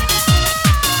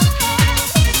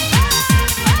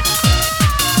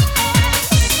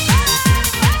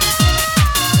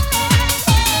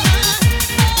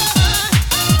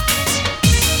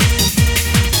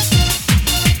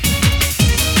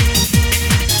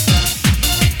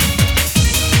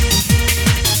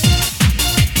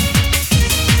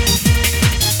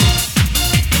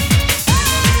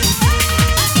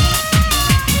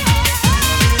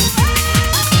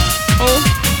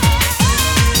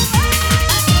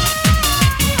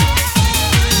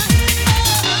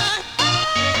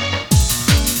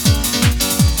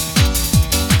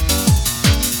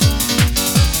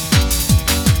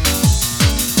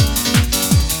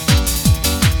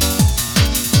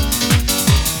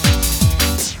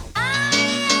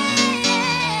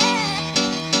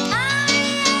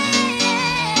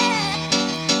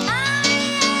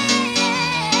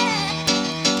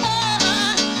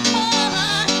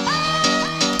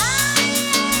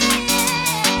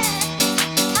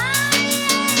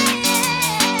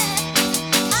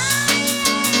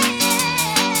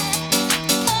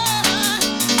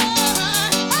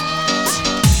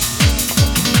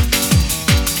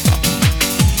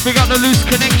 We got the loose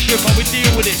connection, but we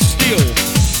deal with it still.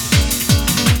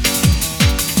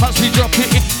 As we drop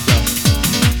it in,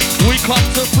 we come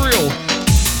to thrill.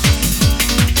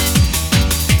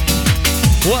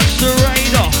 Watch the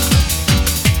radar.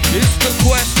 It's the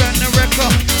quest and the record.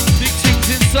 Big things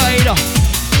inside her.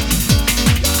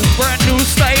 Brand new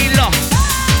styler.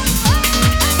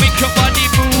 Make your body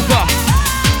mover.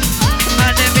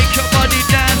 And then make your body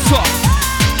dancer.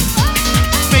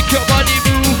 Make your body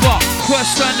mover.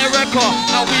 Quest on the record,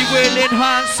 and we will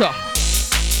enhance her.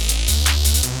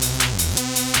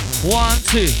 1,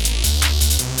 2.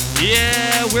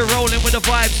 Yeah, we're rolling with the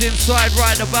vibes inside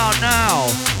right about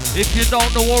now. If you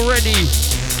don't know already,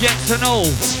 get to know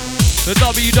the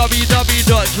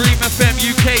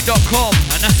www.dreamfmuk.com,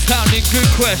 and that's sounding good,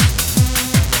 Quest.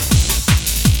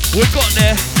 We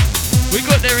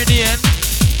got there in the end.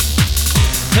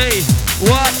 Hey,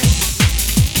 what?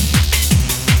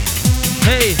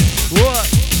 Hey, what?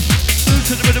 Move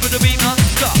to the middle of the beat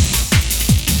non-stop.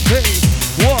 Hey,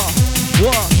 what?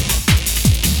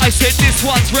 I said this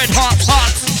one's red hot.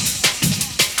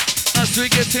 As we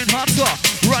getting hotter,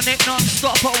 run it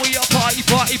non-stop. We are party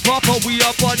popper. We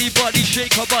are body,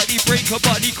 shake a body, break a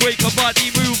body, quake a body,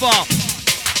 mover.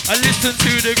 And listen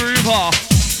to the groover.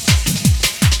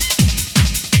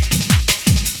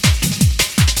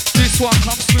 This one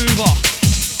comes smoother.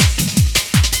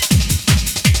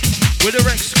 With the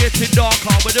Rex getting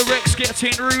darker, with the Rex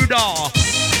getting ruder.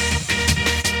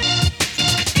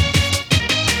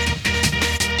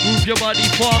 Move your body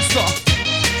faster.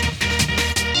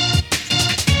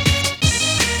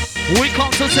 We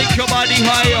come to take your body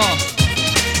higher.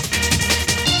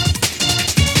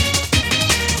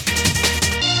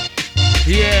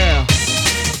 Yeah.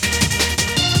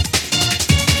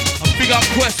 A big up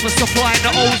Quest for supplying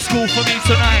the old school for me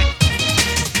tonight.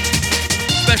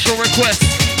 Special request.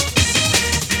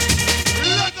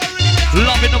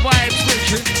 Loving the vibes,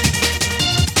 Richard.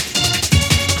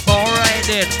 Alright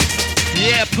then.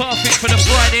 Yeah, perfect for the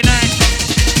Friday night.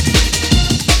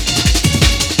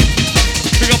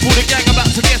 Big up all the gang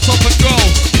about to get up and go.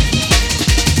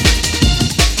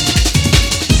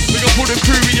 Big up all the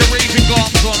crew with your raving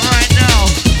garms on right now.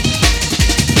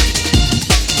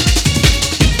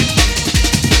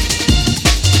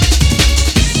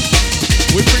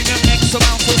 We bring them X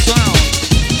amount of sound.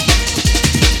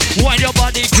 Wind your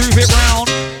body, groove it round.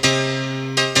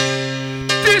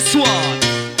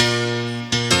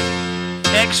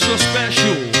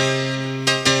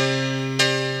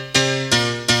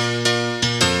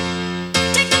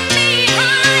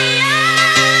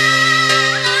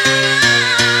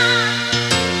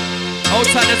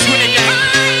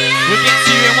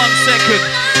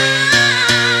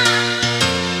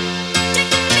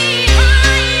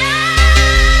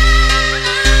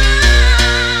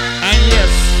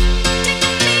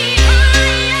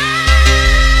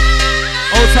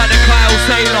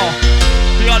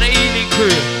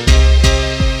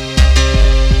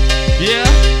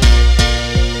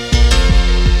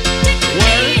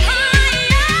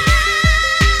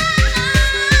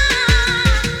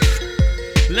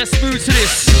 to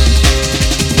this.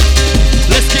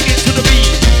 Let's kick it to the beat.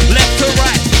 Left to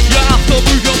right, you have to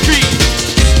move your feet.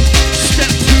 Step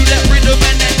to that rhythm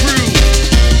and that groove.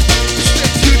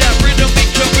 Step to that rhythm, make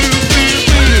your move, move,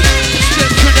 move. Step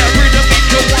to that rhythm, make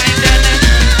your wind and then.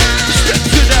 Step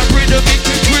to that rhythm, make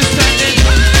your twist and then.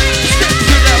 Step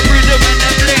to that rhythm and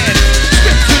then blend.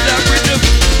 Step to that rhythm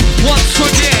once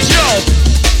again, yo.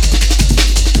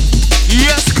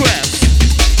 Yes, Quest.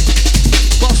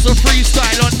 Bust a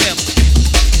freestyle on them.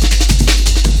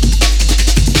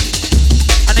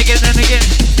 And again and again.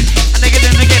 And again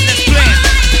and again. Let's blend.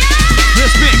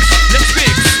 Let's mix. Let's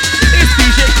mix. It's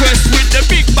DJ Quest with the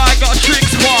big bag of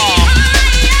tricks. Wow.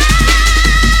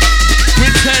 We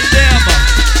tell them.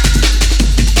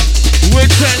 We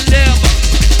tell them.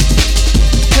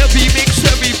 Heavy mix,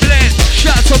 heavy blend.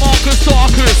 Shout to Marcus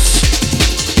Darkus.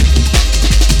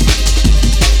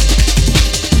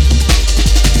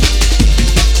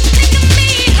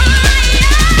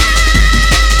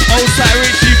 Outside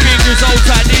Richie Fingers,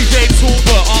 outside DJ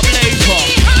Talbot, up later.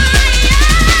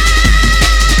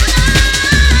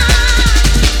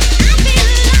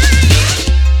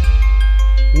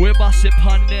 We bust it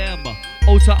pon them.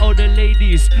 Outside all the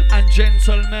ladies and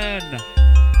gentlemen.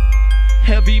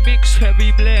 Heavy mix,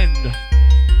 heavy blend.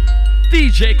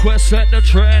 DJ Quest set the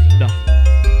trend.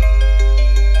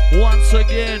 Once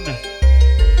again.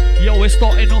 Yo, we're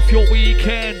starting off your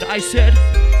weekend. I said,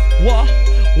 what?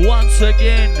 Once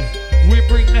again, we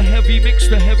bring the heavy mix,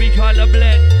 the heavy color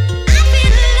blend.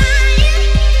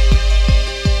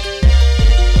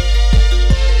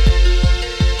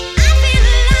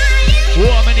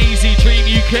 Warm and easy, Dream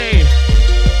UK.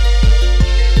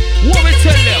 What we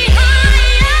tell them?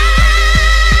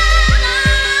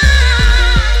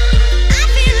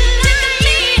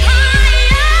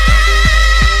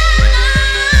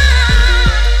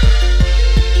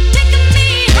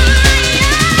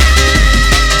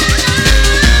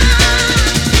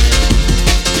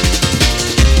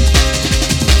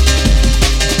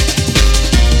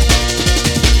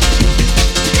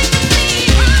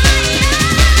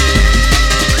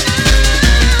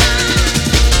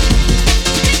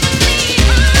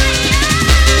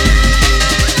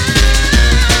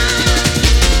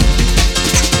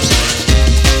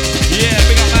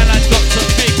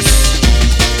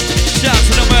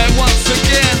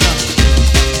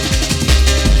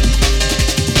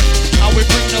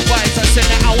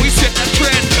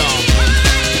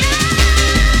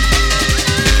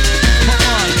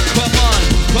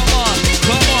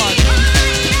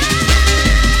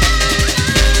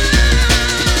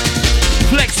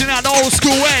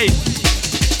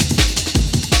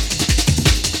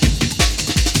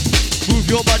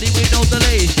 Your body with no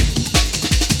delay.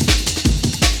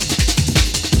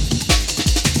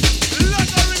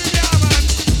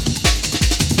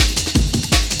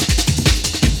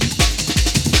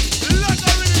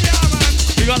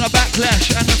 We got a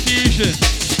backlash and the fusion.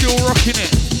 Still rocking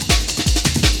it.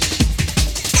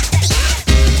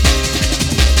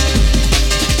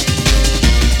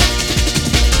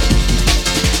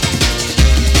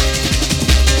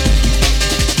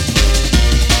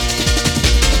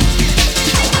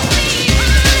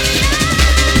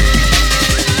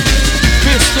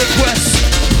 Quest,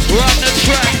 we're on the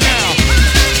track now.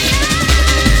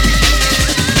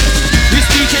 This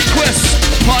DJ Quest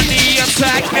on the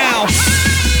attack now.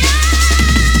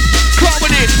 Come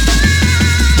with it.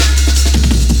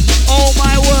 Oh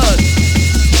my word.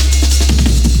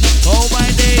 Oh my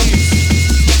days.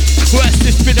 Quest,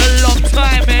 it's been a long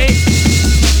time, eh?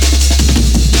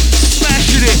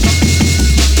 Smashing it.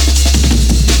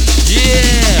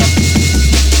 Yeah.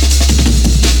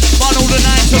 Fun all the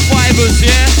 9-to-5ers,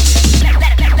 yeah?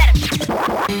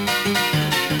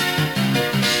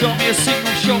 Show me a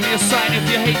signal, show me a sign if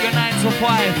you hate your 9 to 5.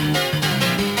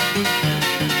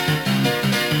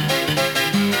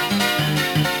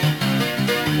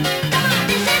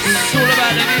 It's all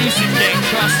about the music game,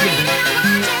 trust me.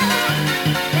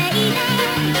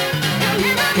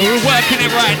 But we're working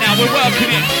it right now, we're working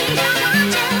it.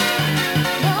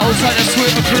 Outside the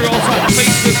Twitter crew, outside the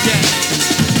Facebook gang.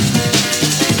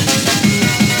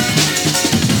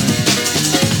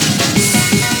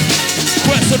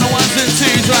 Quest on the 1s and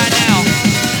 2s right now.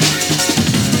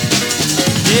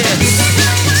 Yeah.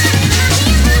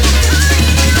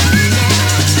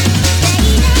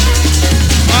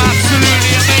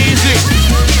 Absolutely amazing.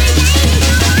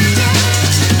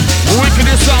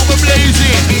 Wickedest sound we're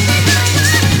blazing.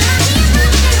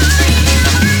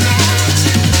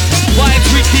 Vibes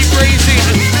we keep raising.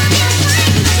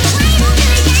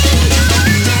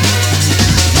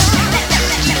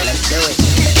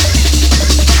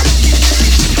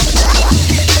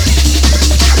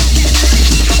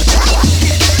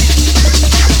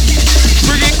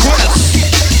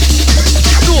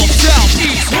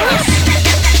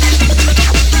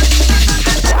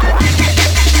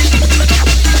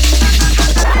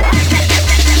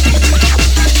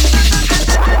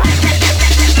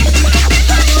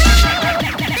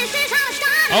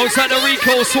 to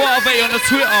Rico Suave on the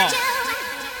Twitter.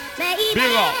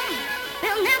 Big up.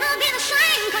 We'll never be the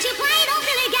same, 'cause you play those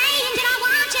silly games and I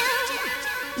want you.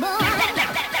 Boy,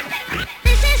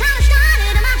 this is how it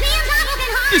started, and my dreams are broken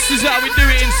hearted. This is how we do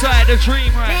it inside the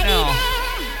dream right now.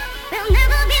 We'll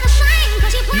never be the same,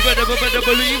 'cause you play You better those silly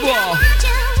believe games and I what? want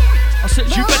you. I said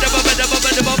you better. This is how it started, and my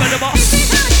dreams are broken hearted, and I want you.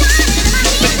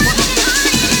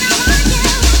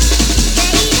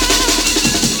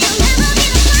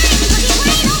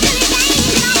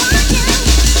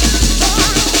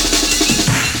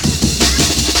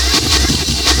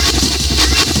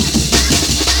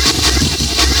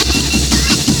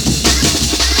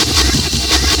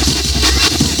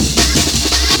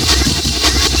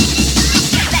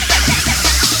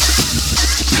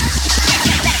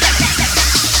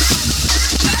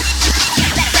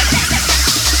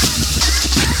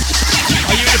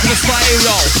 Are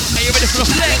you ready for the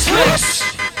flex?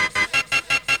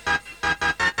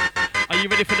 Are you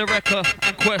ready for the record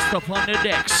and quest up on the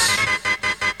decks?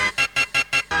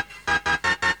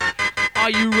 Are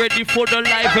you ready for the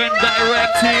live and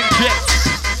direct inject?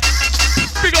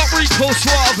 Big up Rico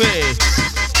Suave.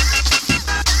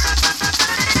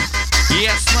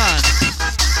 Yes, man.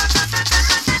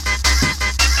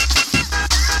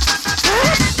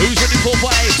 Who's ready for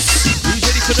vibes? Who's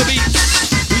ready for the beats?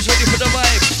 Who's ready for the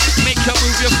vibes? Make her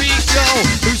move your feet, yo.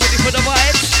 Who's ready for the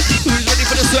vibes? Who's ready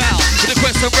for the sound? For the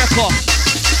quest and record.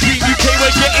 Dream UK,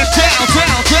 we're getting down.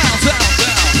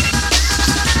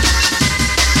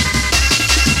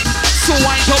 So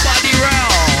wind your body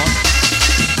round.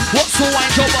 What's so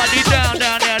wind your body down?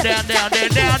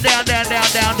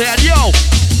 Yo.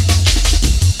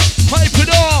 Hype it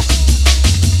up.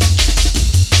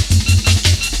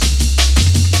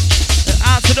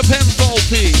 Out to the Penfold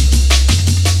P.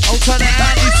 I'll turn the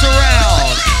Andy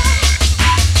surround.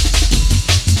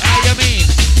 How you mean?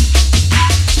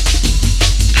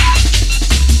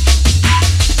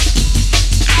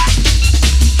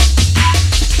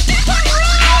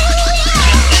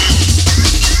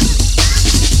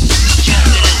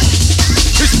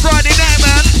 It's Friday night,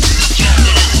 man.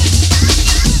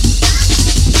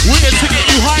 We're here to get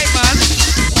you hype, man.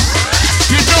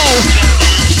 You know.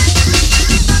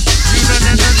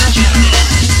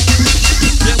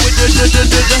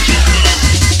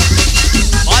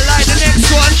 I like the next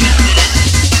one.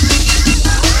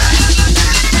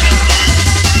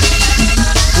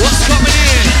 What's coming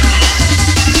in?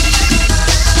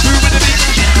 Moving the beat.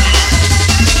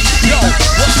 Yo,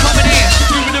 what's coming in?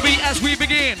 Moving the beat as we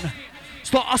begin.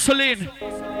 Start hustling.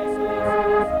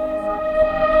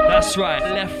 That's right,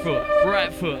 left foot,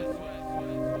 right foot.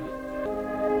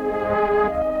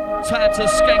 Time to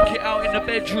skank it out in the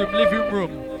bedroom, living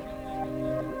room.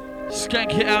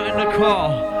 Skank it out in the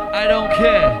car. I don't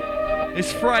care.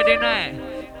 It's Friday night.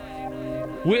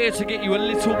 We're here to get you a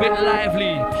little bit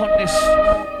lively upon this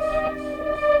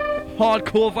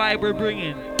hardcore vibe we're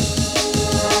bringing.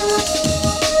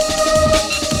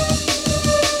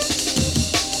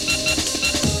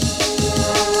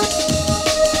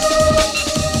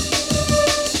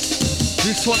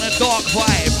 This one a dark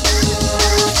vibe.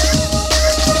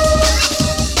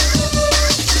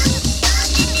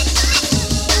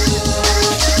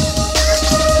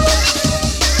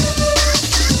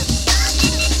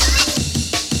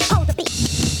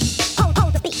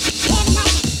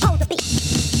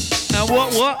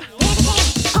 What?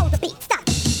 Hold the beat, stop.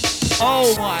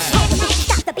 Oh my. Hold the beat,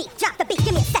 stop the beat, drop the beat,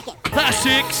 give me a second.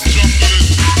 Classic.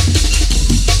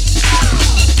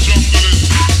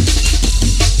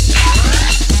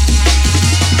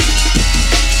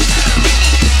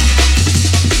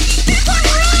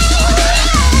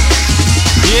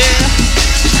 Yeah.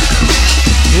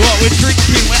 What we're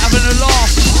drinking, we're having a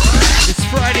laugh. It's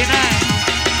Friday night.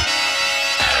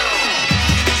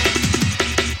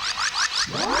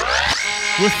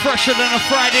 We're fresher than a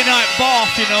Friday night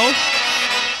bath, you know.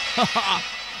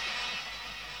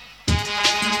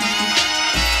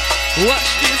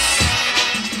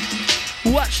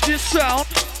 Watch this sound.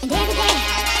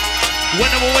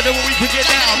 Whenever we can get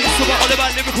down, it's all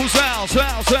about lyrical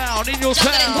sound in your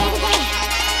town.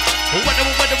 Whenever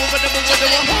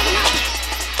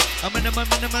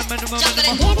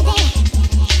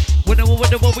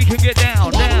we can get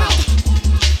down.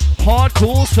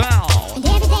 Hardcore sound.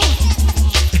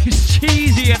 It's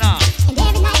cheesy enough.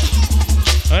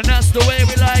 And that's the way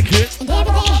we like it.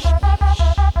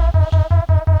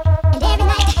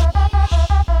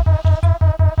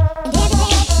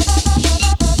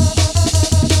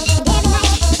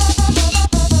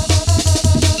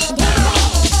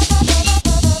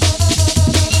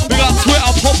 We got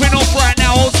Twitter popping off right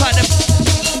now outside the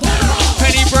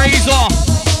Penny Brazer.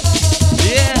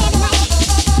 Yeah.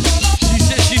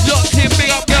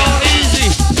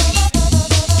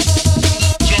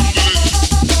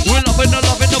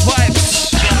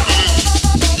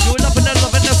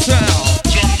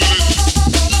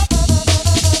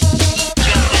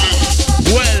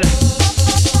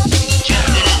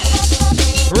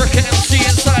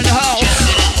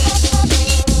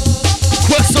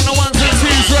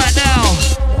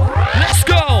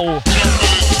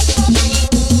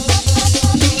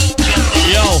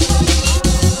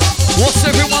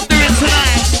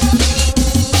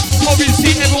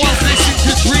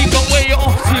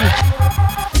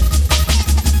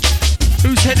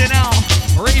 Who's heading out?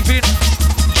 Raving.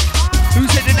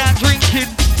 Who's heading out drinking?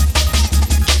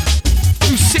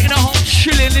 Who's sitting at home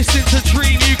chilling, listening to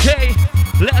Dream UK?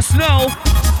 Let us know.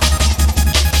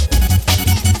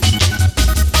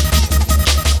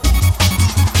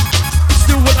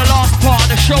 Still with the last part of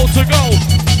the show to go.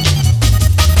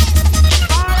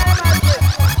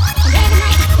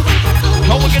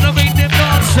 How we gonna make them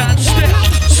dance and step,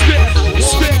 step,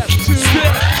 step,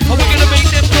 step? How we gonna make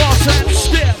them dance and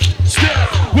step, step?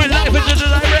 We're live into the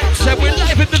direct, and we're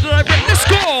live into the direct. Let's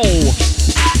go!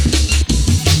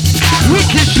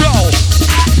 Wicked show.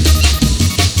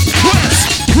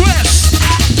 Quest,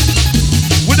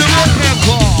 with the rock hair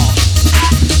car.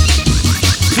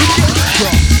 Wicked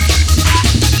show.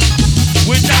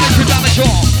 With damage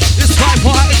on. It's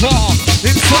hyper.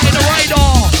 Inside the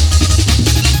radar.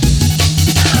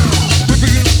 We're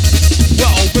bringing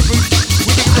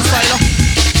the sailor.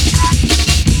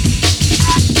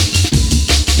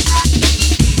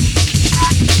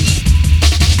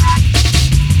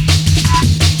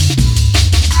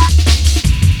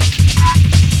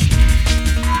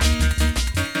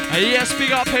 Yes,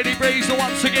 big up Eddie Razor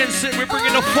once again. We're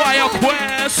bringing the Fire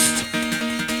Quest.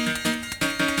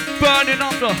 Burning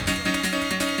up the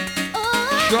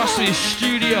Trust Me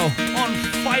studio on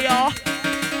fire.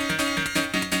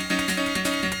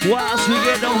 Whilst we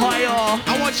get them higher,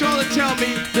 I want y'all to tell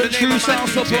me the name true of my sound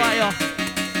DJ. supplier.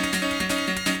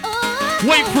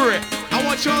 Wait for it. I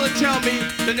want y'all to tell me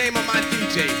the name of my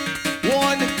DJ.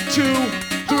 1, 2,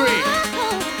 3.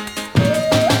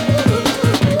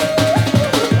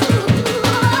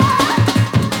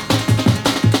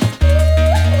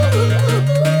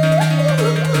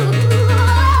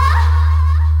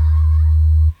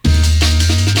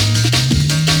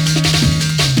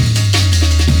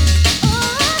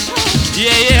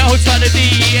 Yeah, outside the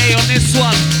DEA on this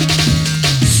one.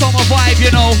 Summer vibe, you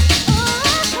know.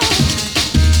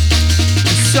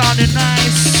 It's sounding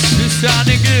nice, it's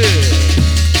sounding good.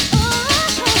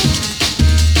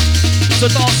 So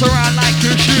dance around like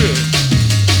you should.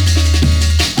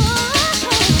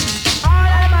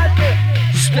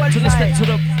 Step to the step to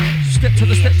the step to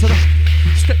the step to the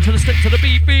step to the step to the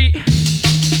beat.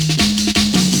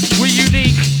 We're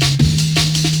unique.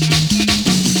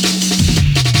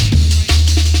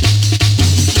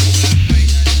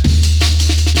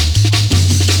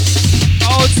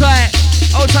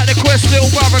 Hold tight the Quest, little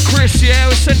brother Chris, yeah?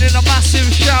 We're sending a massive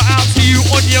shout out to you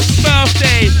on your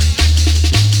birthday.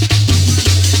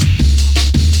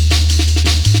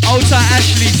 Hold tight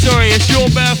Ashley, sorry, it's your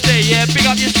birthday, yeah? Big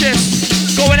up your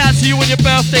chest. Going out to you on your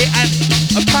birthday, and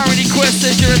apparently Quest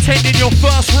says you're attending your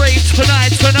first rave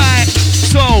tonight.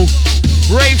 So,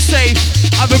 rave safe,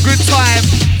 have a good time,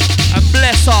 and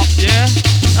bless up, yeah?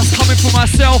 That's coming from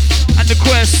myself and the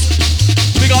Quest.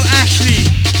 Big up Ashley.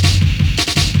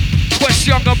 Quest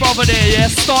younger brother there, yeah,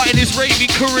 starting his raving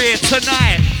career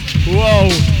tonight.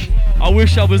 Whoa, I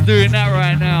wish I was doing that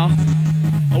right now.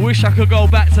 I wish I could go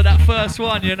back to that first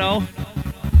one, you know.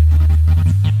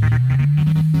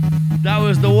 That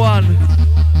was the one.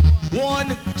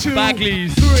 1, 2,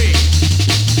 Bagleys. 3.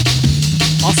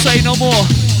 I'll say no more.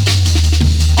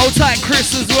 Hold tight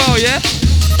Chris as well, yeah?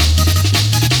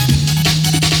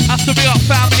 Have to be up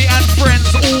family and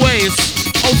friends always.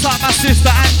 Hold tight my sister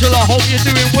Angela, hope you're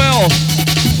doing well.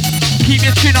 Keep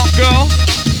your chin up, girl.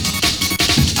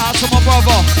 Out to my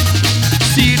brother.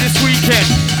 See you this weekend.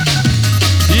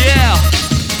 Yeah.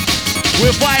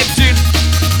 We're vibing.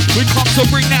 We come to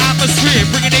bring the atmosphere,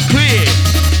 bringing it clear.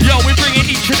 Yo, we bring it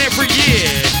each and every year.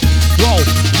 Whoa,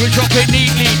 we drop it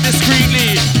neatly,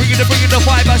 discreetly. Bringing the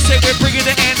vibe, I say we're bringing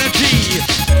the energy.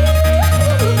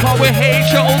 Cause we're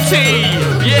H-O-T,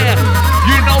 yeah.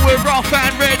 You know we're rough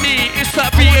and ready. It's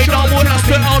that B-A double, that's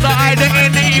the L, the I, the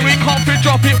N-E. We come to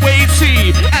drop it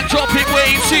weighty, and drop it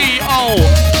weighty, oh.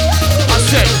 I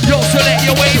said, yo, select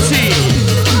your weighty.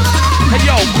 Hey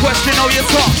yo, question all your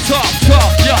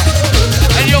top, yeah.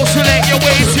 And yo, select your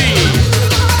weighty.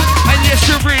 And yes,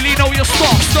 you really know your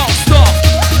stop.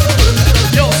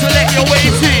 Yo, select your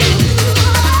weighty.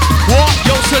 What?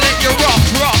 Yo, select your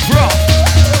rough.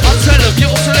 I tell them,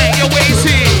 yo, select your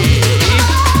weighty.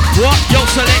 What? Yo,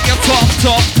 select your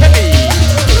top. Hey,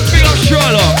 big up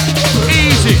Sherlock.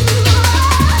 Easy.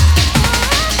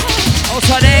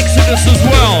 Outside Exodus as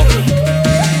well.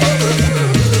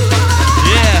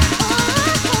 Yeah.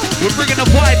 We're bringing the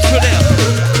vibes for them.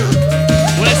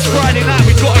 Well, it's Friday night,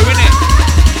 we got to, innit?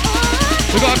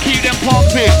 We got to keep them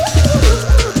pumping.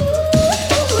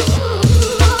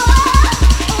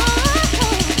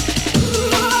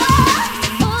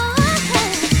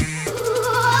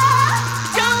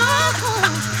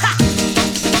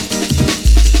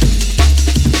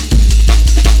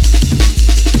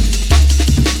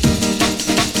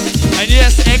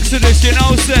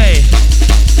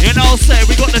 well said,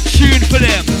 we got the tune for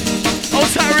them.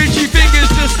 Old tight Richie Fingers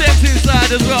just stepped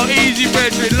inside as well. Easy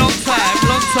brethren, long time,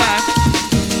 long time.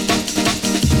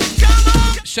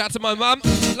 Shout out to my mum.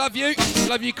 Love you,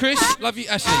 Chris. Love you,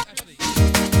 Ashley.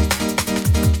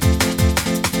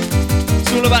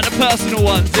 It's all about the personal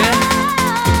ones, yeah?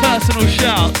 The personal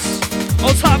shouts.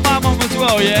 Old tight my mum as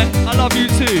well, yeah? I love you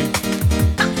too.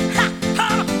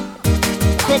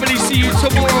 Probably see you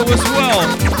tomorrow as well.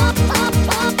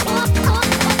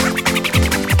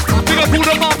 Big up all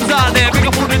the mums out there, big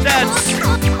up all the dads.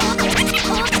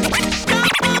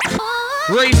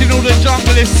 Raising all the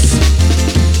junglists.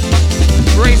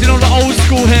 Raising all the old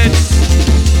school heads.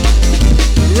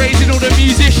 Raising all the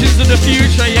musicians of the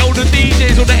future, yeah, all the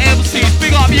DJs, all the MCs.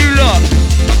 Big up you lot.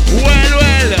 Well.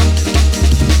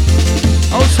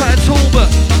 Old tight Talbot.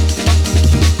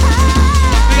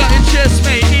 Big up your chest,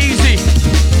 mate, easy.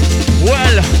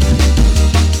 Well,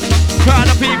 crowd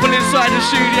of people inside the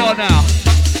studio now.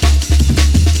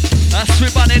 That's we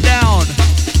burn it down.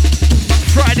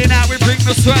 Friday night we bring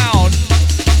the sound.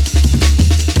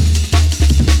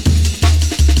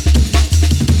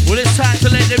 Well, it's time to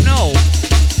let them know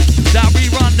that we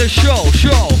run the show.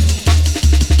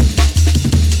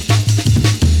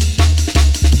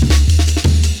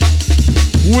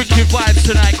 Wicked vibes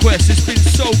tonight, Quest. It's been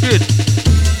so good.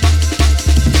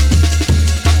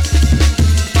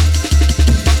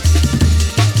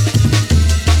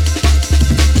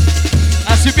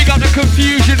 As we pick up the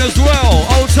confusion as well.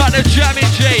 Old tight the jamming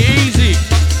J, easy.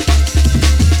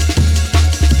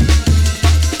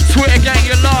 Twitter gang,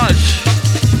 you're large.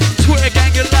 Twitter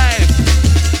gang, you're live.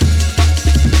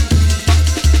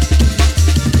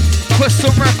 Quest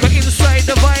on record inside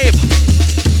the vibe.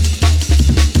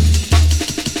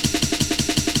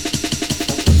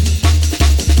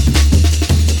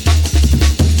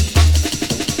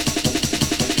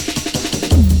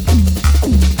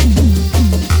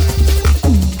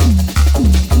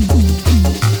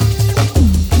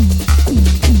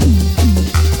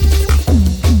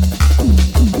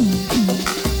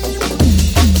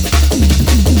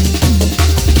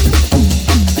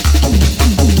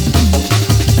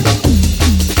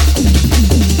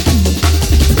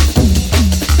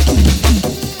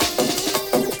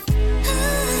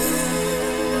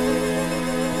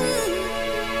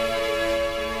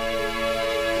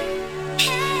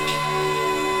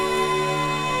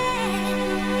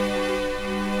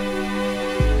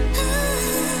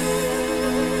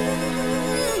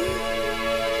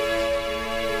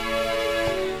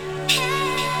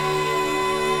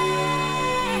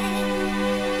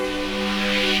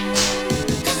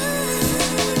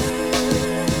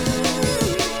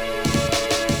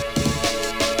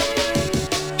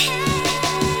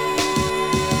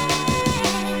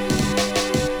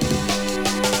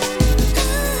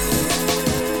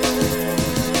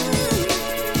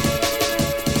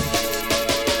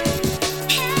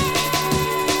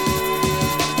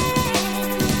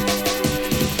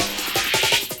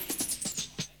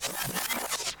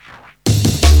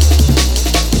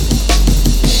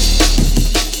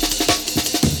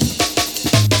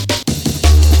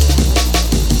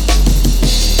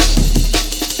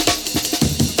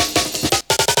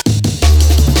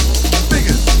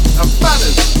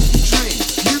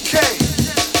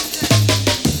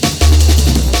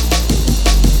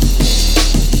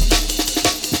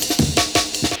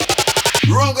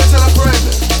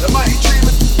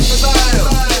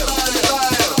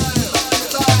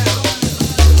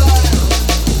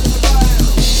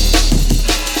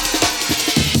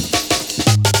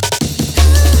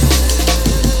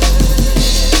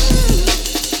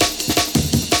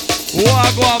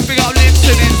 Wagwan, big up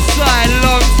Linton inside,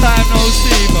 long time no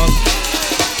see, man.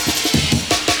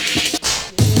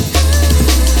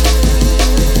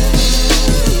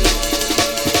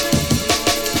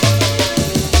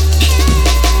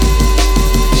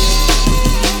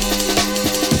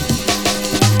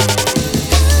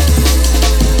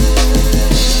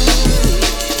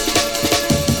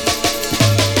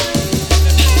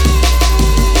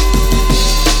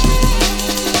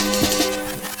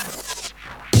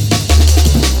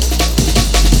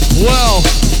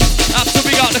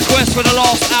 For the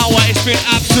last hour, it's been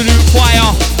absolute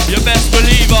fire, you best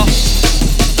believer.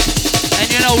 And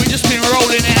you know, we just been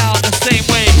rolling it out the same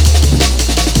way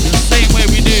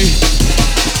we do.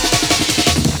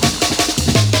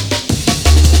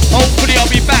 Hopefully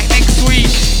I'll be back next week.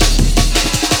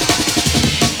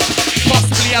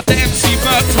 Possibly have the MC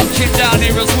Merc touching down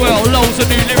here as well. Loads of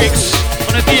new lyrics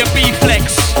on a D&B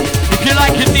flex. If you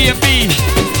like your D&B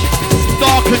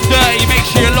dark and dirty, make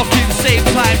sure you're locked in same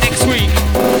time next week.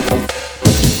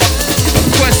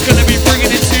 Quest gonna be bringing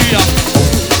it to ya.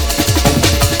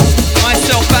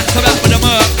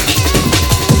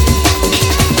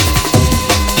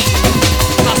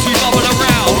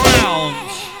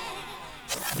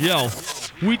 Yo,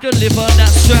 we deliver that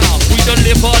sound. We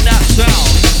deliver that sound.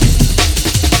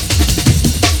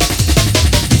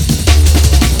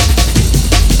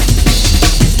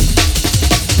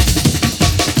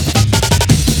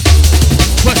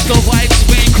 Quest the white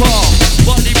speaker.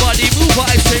 Body, body move,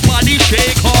 I say body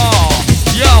shaker.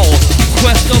 Yo,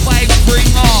 Quest the white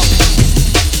bringer.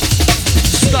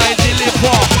 Style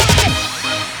deliver.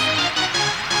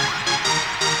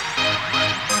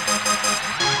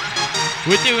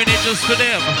 We're doing it just for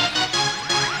them.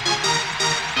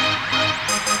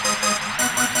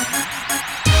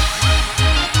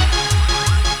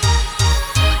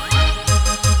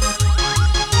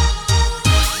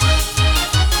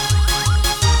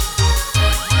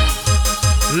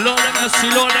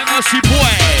 Lord have mercy,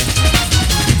 boy.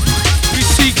 We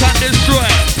seek and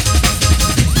destroy.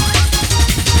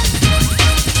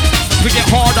 We get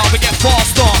harder, we get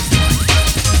faster.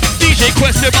 DJ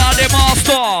Quest about the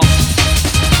master.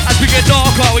 As we get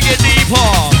darker, we get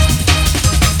deeper.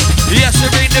 Yes, we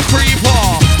bring the creeper.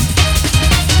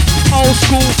 Old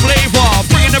school flavor.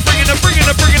 Bringing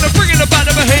it back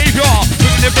the behavior.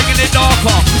 Bringing it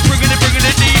darker. Bringing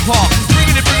it deeper.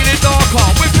 Bringing it darker.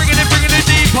 We're bringing it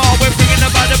deeper. We're bringing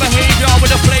it back the behavior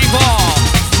with a flavor.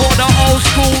 For the old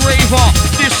school raver.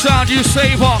 This sound you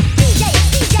savor.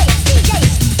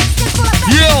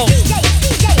 Yo.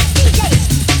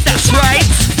 That's right.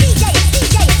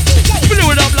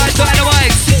 Blew it up like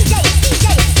dynamite.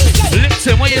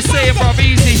 Listen, what you saying, bruv?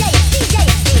 Easy.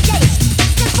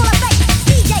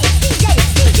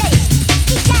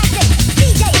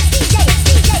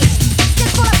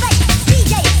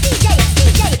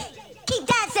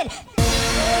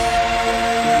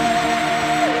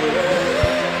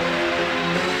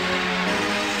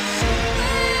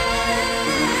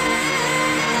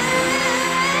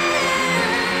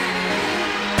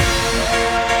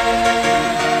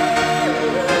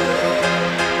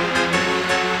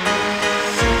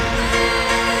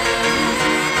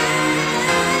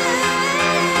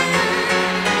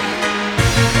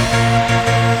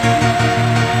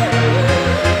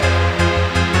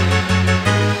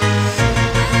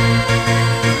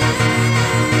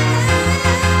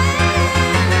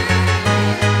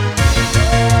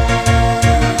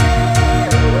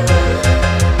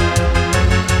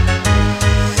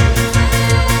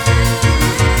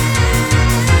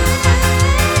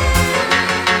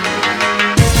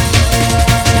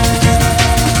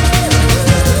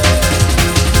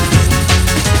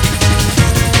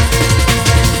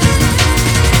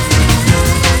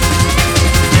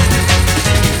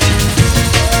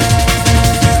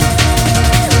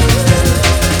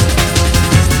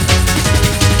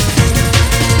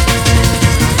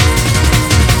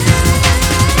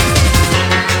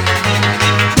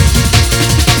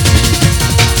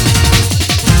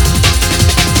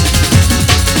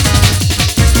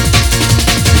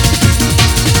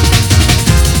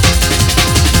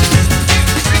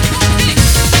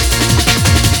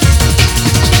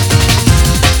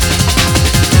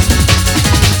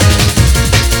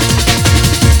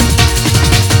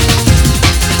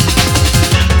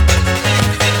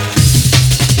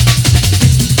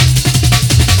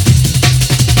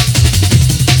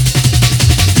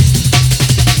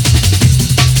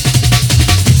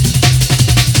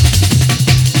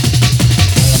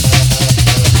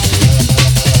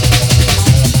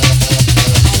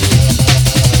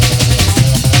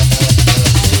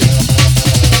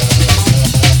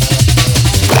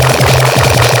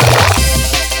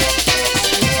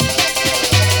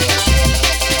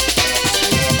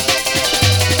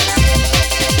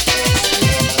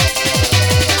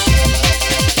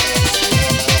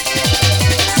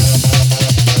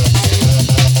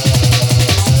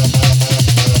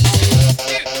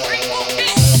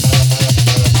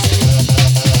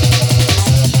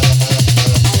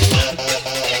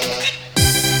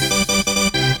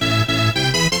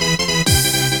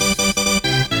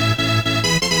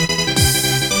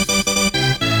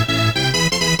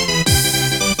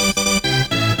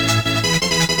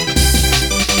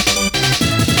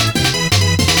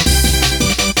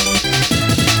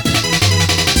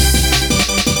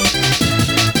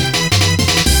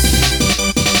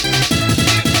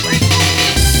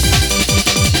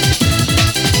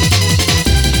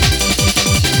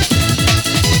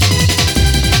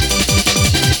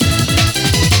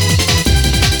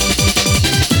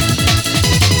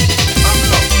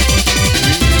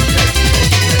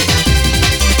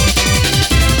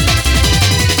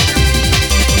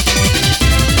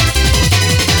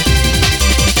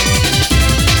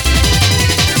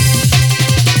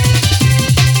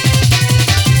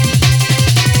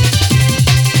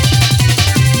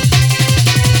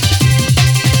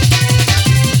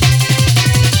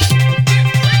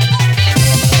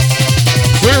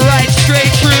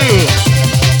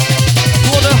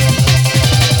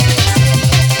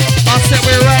 said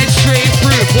we're right straight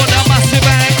through. What a massive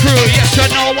and crew. Yes, you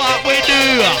know what we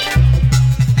do.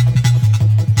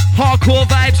 Hardcore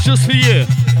vibes just for you.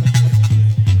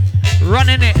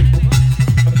 Running it.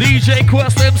 DJ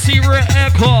Quest MC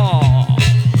Record.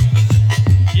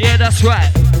 Yeah, that's right.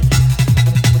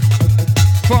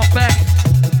 Front, back,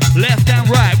 left and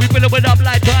right. We fill it up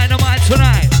like dynamite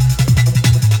tonight.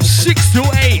 6 to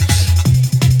 8.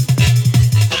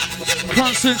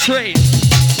 Concentrate.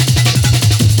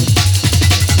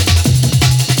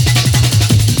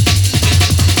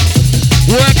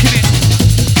 Working it.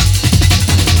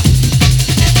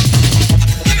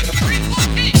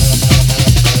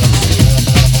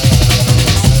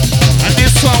 And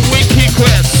this one, Winky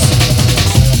Quest.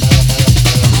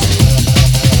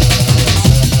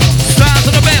 Sounds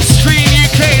of the best, Stream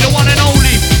UK, the one and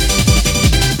only.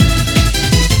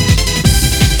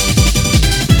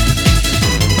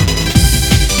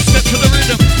 Step to the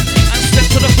rhythm and step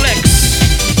to the flex.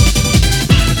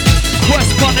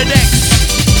 Quest on the decks.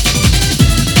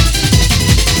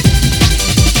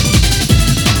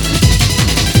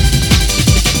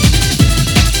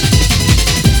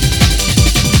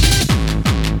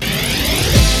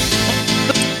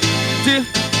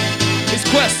 It's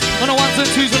Quest on the ones and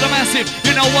twos of the massive.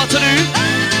 You know what to do.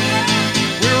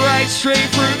 We're right straight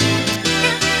through.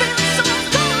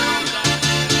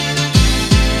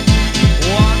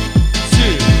 1,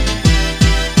 2.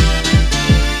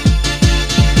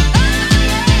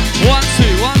 1,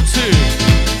 2, 1, 2.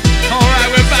 Alright,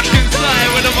 we're back inside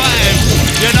with the vibe.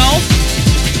 You know?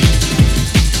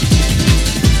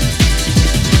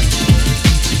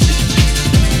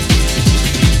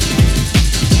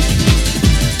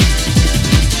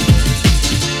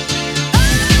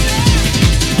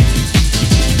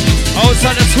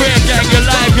 Outside the Twitter gang, you're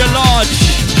live, you're large.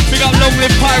 Big up Long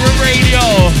Live Pirate Radio.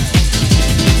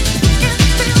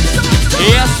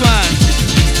 Yes, man.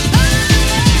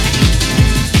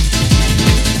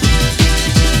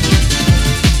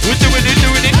 We're doing it,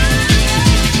 doing it.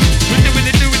 We're doing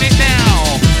it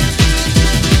now.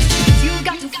 You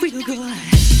got to feel good.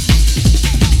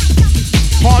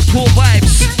 Hardcore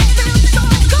vibes.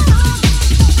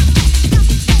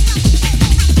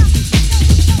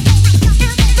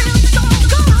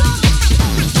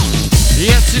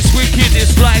 Yes, it's wicked,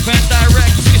 it's live and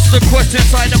direct. It's the Quest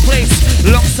inside the place,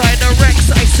 alongside the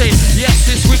Rex. I say, yes,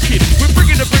 it's wicked. We're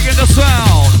bringing the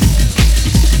sound.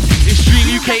 It's Stream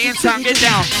UK in town, get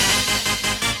down.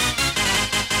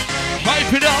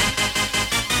 Hype it up.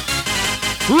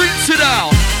 Rinse it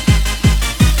out.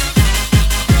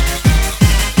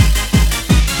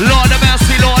 Lord of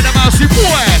mercy,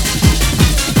 boy.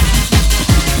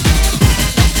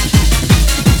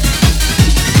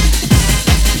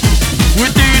 We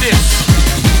do this.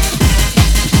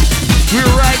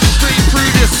 We're right straight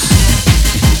through this.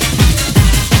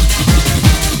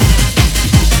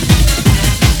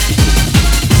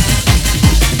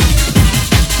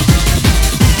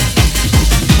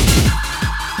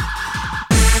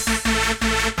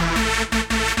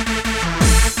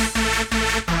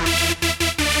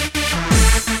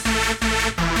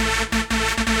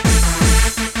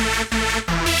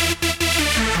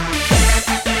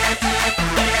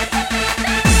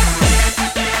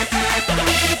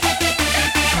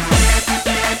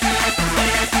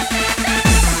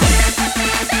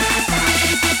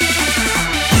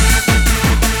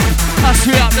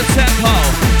 Sweet up the tempo.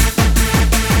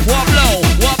 What blow,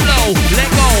 let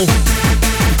go.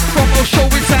 From your show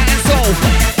with sight and soul.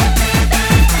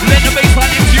 Let the bass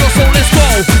line into your soul, let's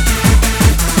go.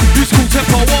 New school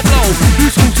tempo, what blow. New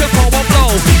school tempo, what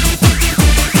blow.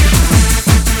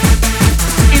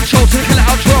 Intro to the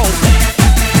outro.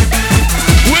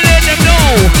 We let them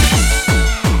know.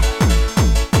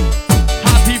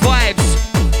 Happy vibes.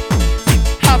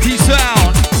 Happy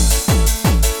sound.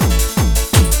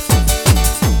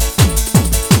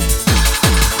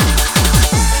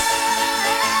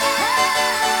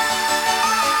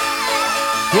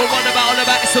 Well, what about all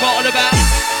about? It's about all about.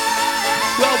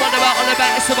 Well, what about all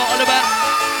about? It's about all about.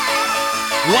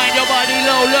 Wind your body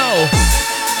low, low.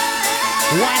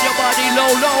 Wind your body low,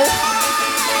 low.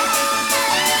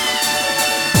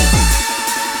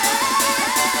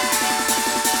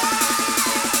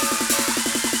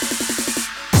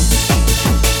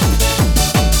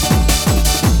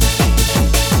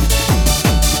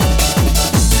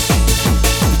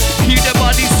 Keep the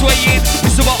body swaying.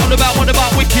 It's about all about. What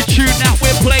about wicked tune that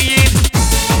we're playing?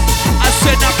 I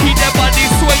said now keep their body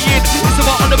swaying. It's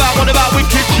about all about. What about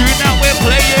wicked tune that we're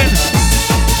playing?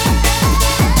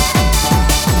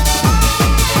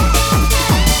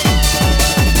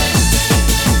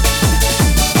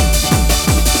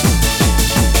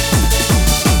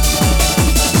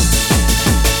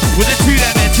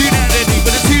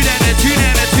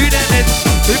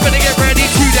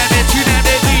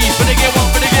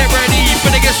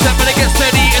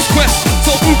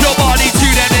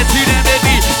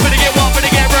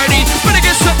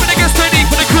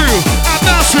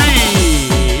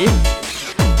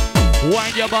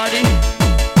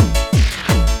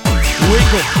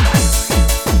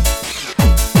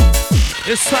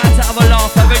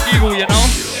 you know?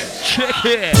 Check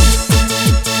it.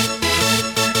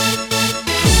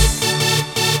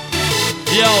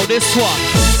 Yo, this one.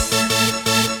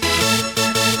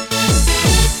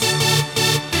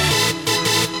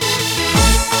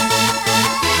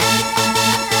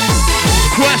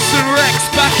 Question Rex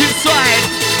back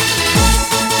inside.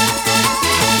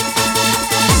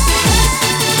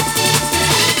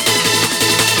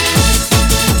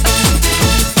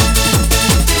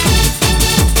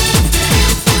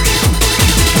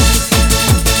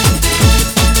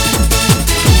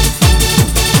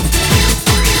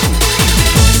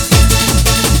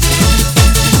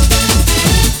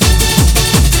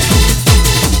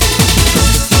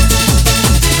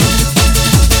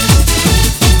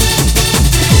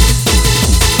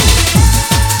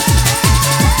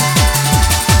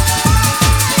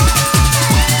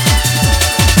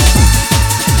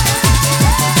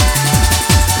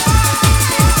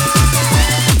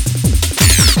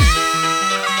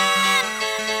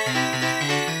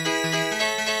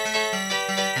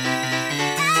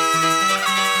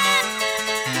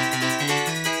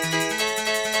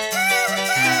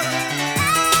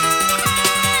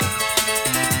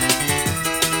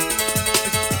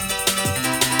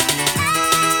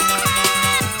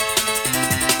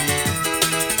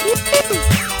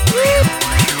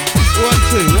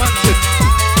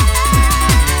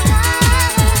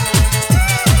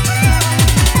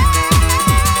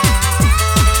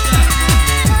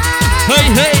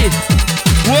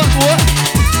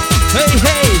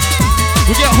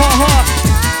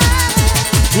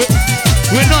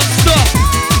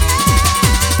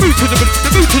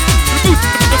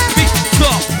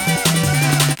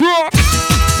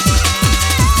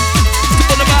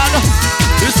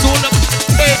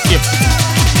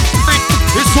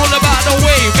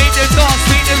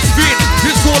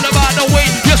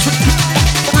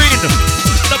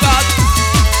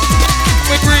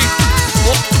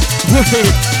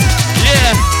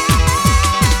 Yeah.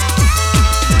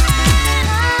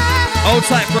 Hold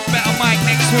tight for a better mic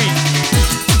next week.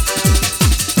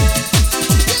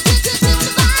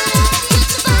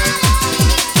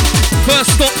 First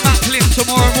stop Maplin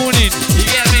tomorrow morning. You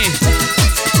get me?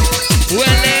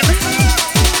 Well then,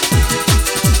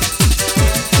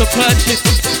 to purchase.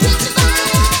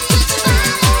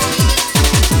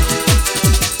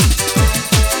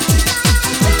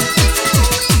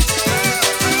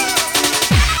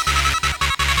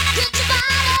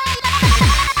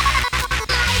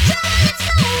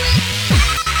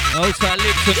 Outside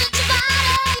Lipton.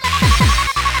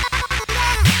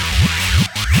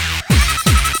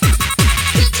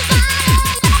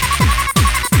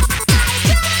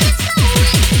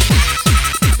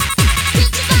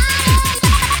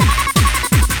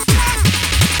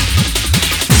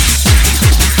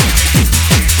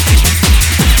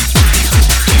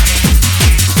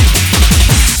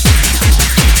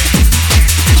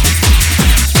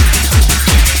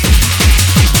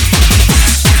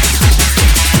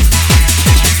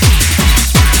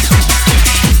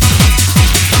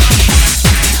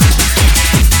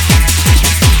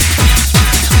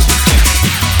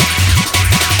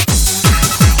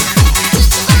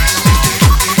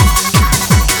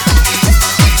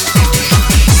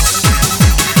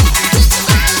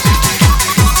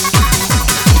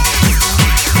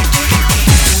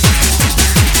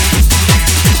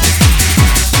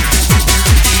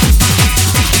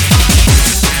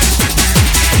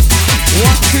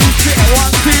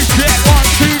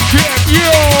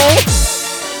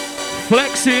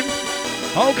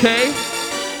 Okay,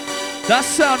 that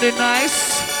sounded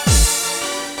nice.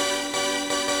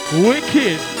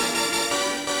 Wicked.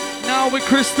 Now we're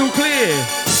crystal clear.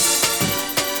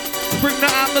 Bring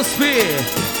the atmosphere.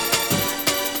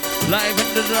 Live in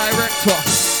the director.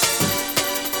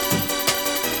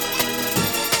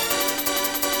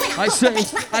 I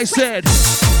said.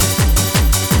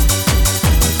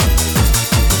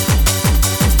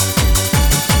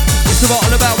 It's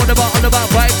all about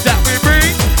vibes that we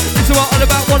bring. It's all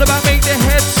about make the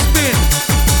head spin.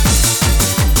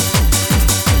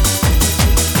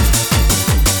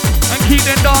 And keep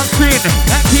them dancing,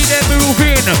 and keep them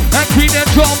moving, and keep them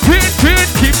jumping,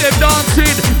 keep them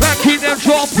dancing, and keep them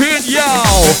jumping, yo.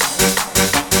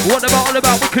 What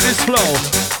about wickedest flow?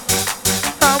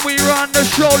 And we run the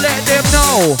show, let them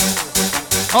know.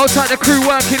 Outside the crew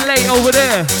working late over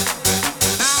there.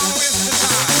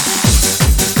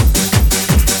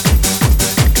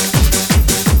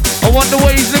 I wonder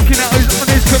what he's looking at on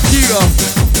his computer.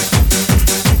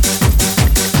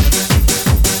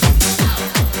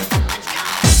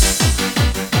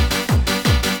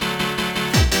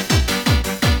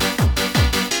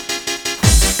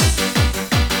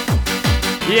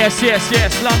 Yeah, Yes, yes,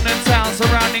 yes. London town,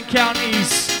 surrounding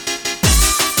counties.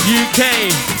 UK.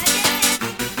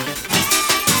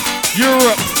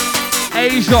 Europe.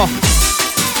 Asia.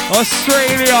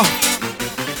 Australia.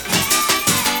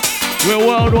 We're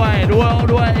worldwide,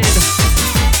 worldwide.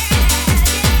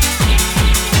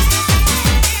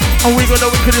 And we got the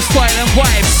wickedest style and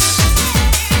vibes.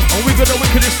 And we got the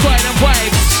wickedest style and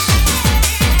vibes.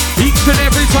 Each and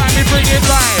every time we bring it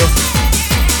live.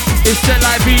 It's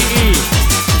L-I-V-E.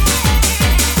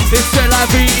 It's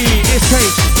L-I-V-E. It's H.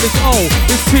 It's O.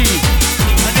 It's T.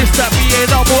 And it's that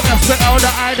B-A-double-S, the L,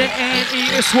 the I, the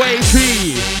N-E. It's way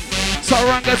T. So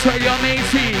Ranga tell your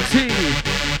matey, T.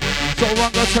 So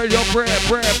Ranga tell your bread.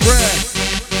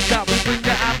 That we bring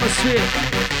the atmosphere.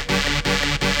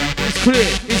 It's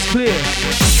clear, it's clear.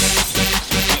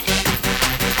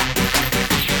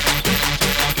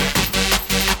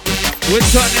 We're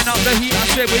turning up the heat, I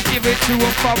said we give it to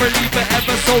them thoroughly,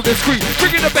 forever so discreet.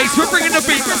 Bringing the bass, we're bringing the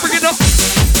beat, we're bringing up.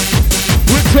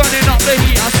 We're turning up the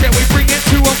heat, I said we bring it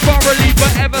to them thoroughly,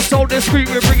 forever so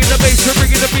discreet. We're bringing the bass, we're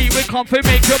bringing the beat, we're confident,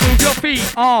 make you move your feet.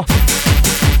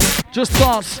 Just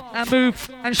dance and move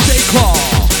and shake off.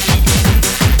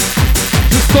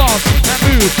 Just dance and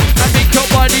move and make your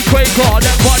body quake off.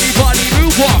 That body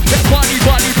move off. That body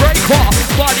break off.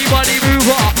 Body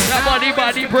move off. That body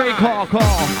break off.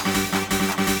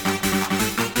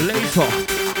 Later.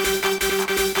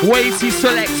 Weighty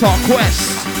selector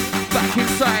Quest. Back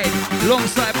inside.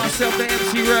 Alongside myself, the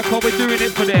MC Record. We're doing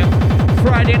it for them.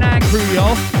 Friday night crew,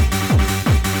 yo.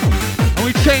 And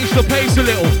we changed the pace a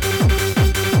little.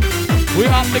 We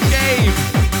up the game.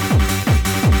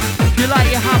 If you like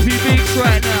your happy beats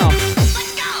right now,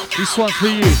 this one's for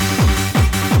you.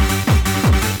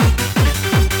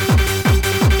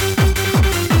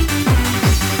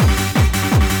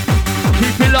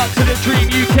 Keep it locked to the Dream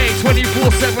UK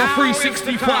 24/7,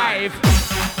 365.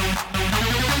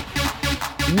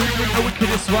 We bring the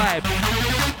wickedest vibe.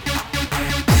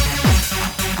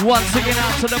 Once again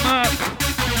out to the Merc.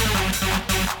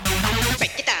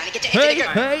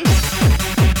 Hey.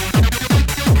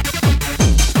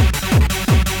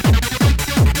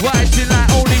 Rising like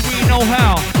only we know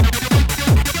how.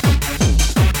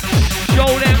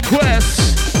 Show them quests.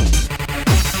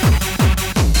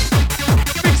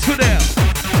 Mix for them.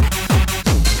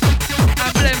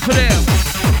 And blend for them.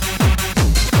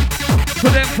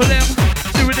 For them.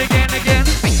 Do it again. And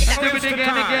do it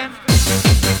again.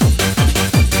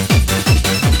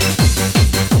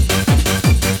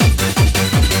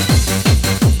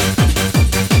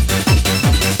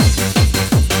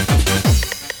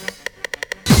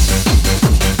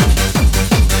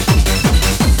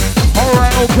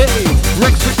 Okay,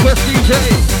 Rex Request DJ.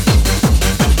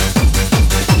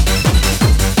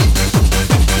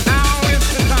 Now is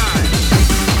the time.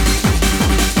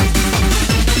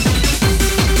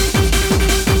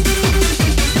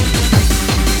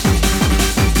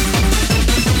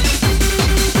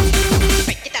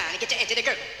 Break it down and get your into the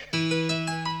girl.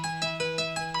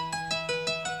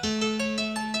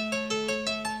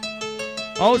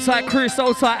 Old tight Chris,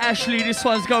 old tight Ashley, this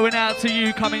one's going out to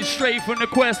you, coming straight from the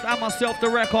Quest and myself, the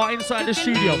record, inside the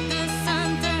studio.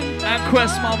 And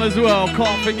Quest Mum as well,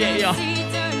 can't forget ya.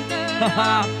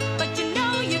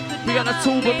 We got the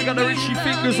tool, but we got the Richie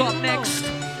Fingers up next.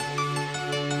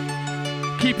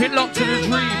 Keep it locked to the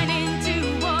Dream.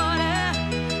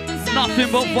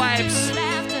 Nothing but vibes.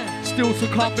 Still to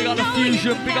come, we got the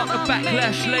Fusion, we got the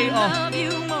Backlash later.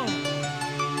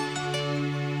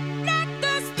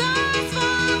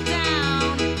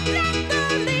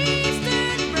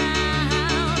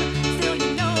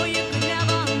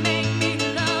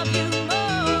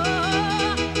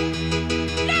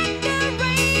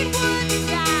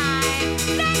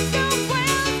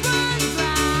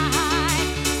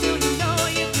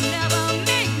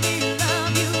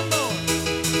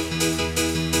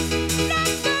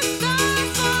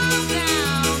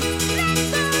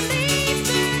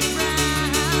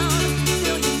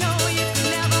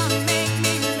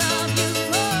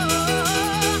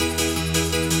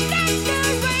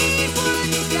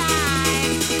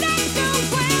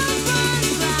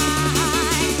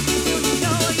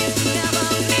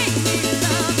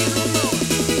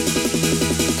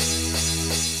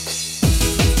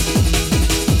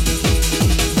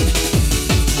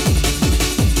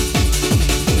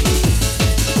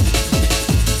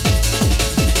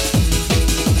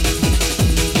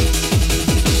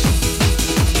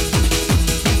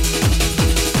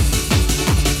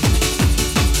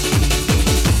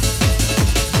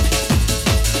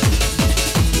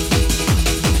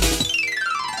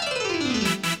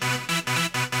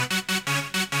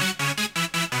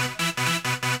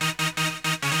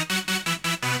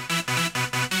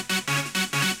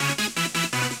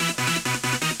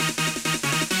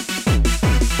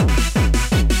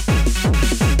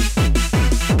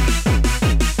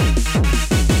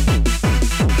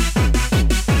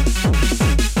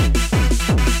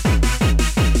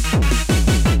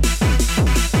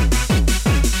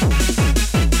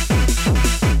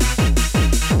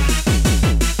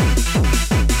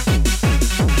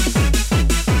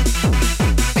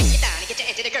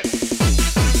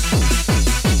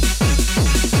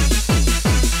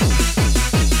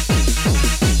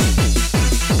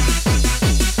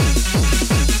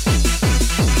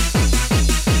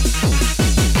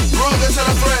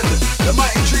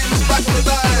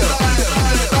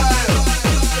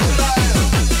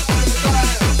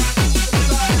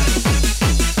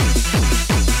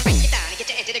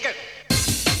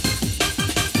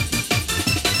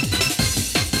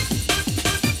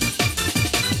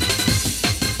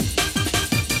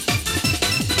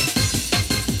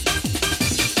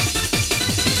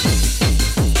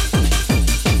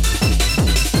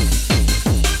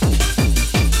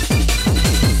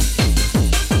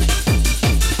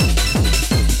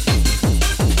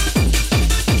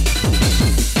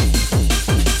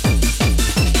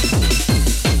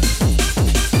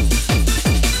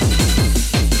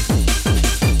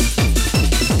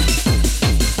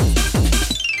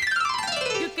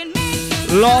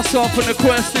 Last off on the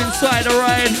quest inside the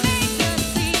ride.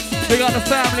 We got the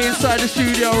family inside the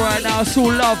studio right now. It's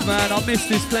all love, man. I miss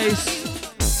this place.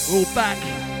 We're all back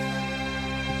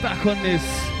on this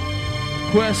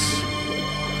quest.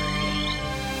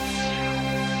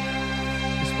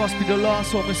 This must be the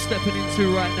last one we're stepping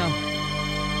into right now.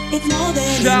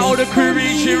 Shout out the crew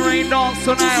reaching Rain Dance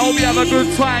tonight. Hope you have a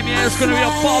good time. Yeah, it's gonna be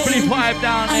a bubbly vibe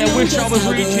down there. Wish I was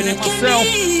reaching it myself.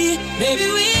 Baby,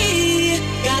 we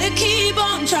gotta keep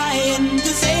on trying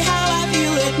to say how I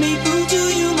feel. Let me prove to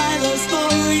you my love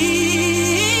story.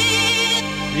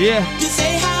 Yeah. To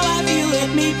say how I feel.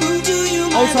 Let me prove to you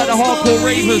my outside the love hardcore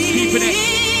story. ravers,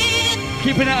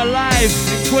 keeping it alive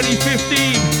in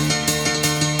 2015.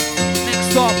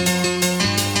 Next up,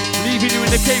 leaving you in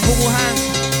the capable hands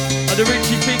of the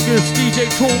Richie Fingers, DJ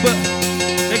Talbot.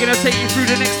 They're gonna take you through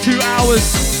the next 2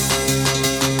 hours.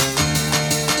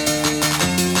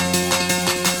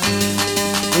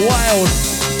 Wild.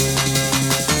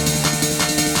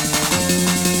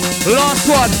 Last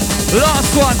one.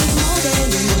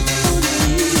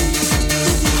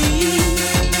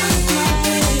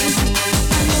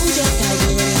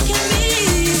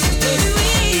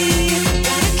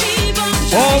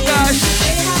 Oh gosh.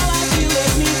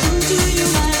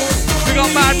 We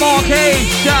got Mad Mark Hayes.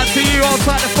 Shout out to you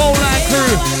outside the phone line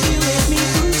crew.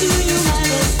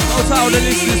 Outside all the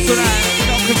listeners tonight. We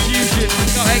got Confusion.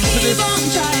 We got Exodus.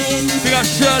 We got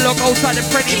Sherlock outside the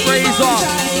Freddie Fraser.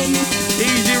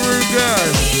 Easy Room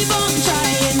Girls.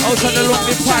 Outside the Long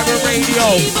Live Pirate Radio.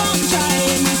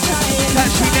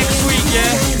 Catch me next week,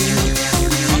 yeah?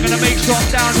 I'm gonna make sure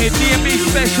I'm down here. DMB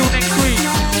special next week.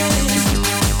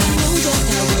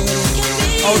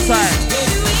 Outside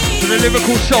for the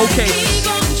lyrical showcase.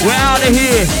 We're out of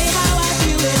here.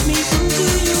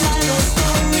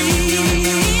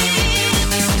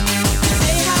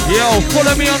 Yo,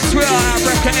 follow me on Twitter at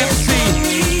Wrecker MC.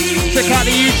 Check out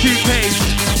the YouTube page.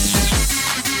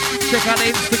 Check out the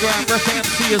Instagram, Wrecker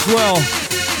MC as well.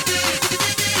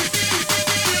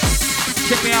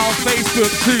 Check me out on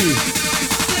Facebook too.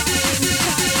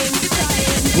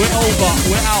 We're over,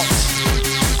 we're out.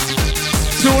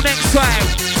 Till next time,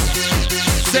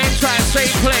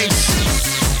 same place.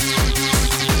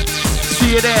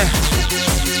 See you there.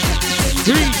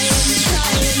 Peace.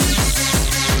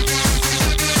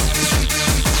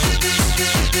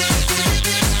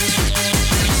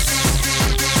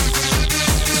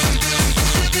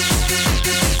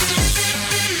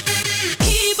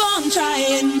 Keep on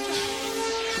trying.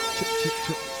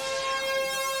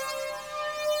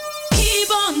 Keep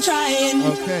on trying.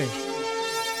 Okay.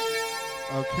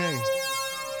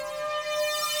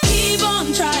 Keep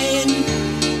on trying.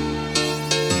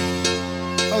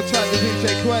 I'll try the DJ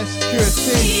Quest, QST.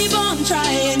 Keep on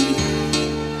trying.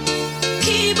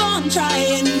 Keep on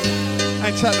trying.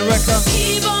 And chat the Wrecker.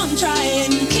 Keep on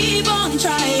trying. Keep on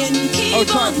trying. I'll Keep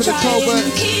try on for the trying.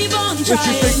 Tolbert. Keep on Richie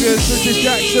trying. Fingers, Richard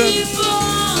Jackson. Keep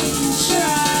on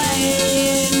trying.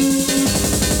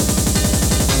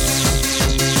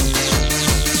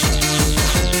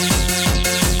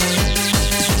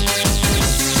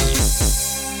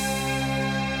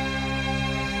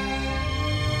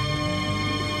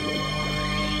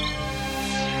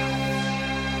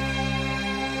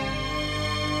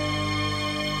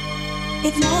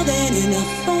 It's more than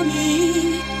enough for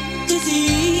me to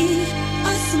see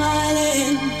us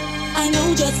smiling. I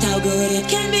know just how good it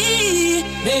can be.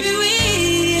 Baby,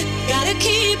 we gotta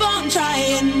keep on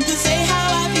trying to say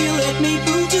how I feel. Let me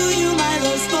prove to you my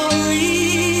love story.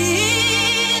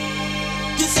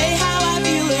 To say how I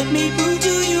feel. Let me prove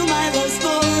to you my love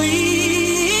story.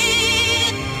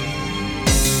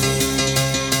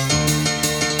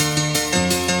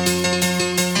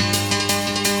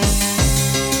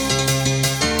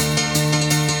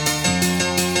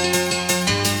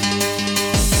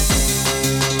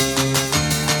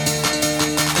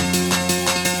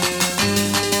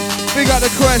 We got the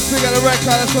Quest, we got the Wrecker,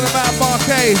 that's for the Mad Mark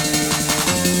A.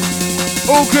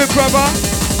 All good, brother.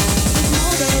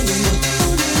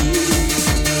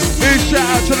 Big shout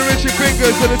out to the Richard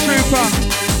Fingers, to the Trooper,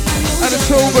 and the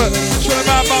Talbot, to the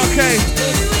Mad Mark A.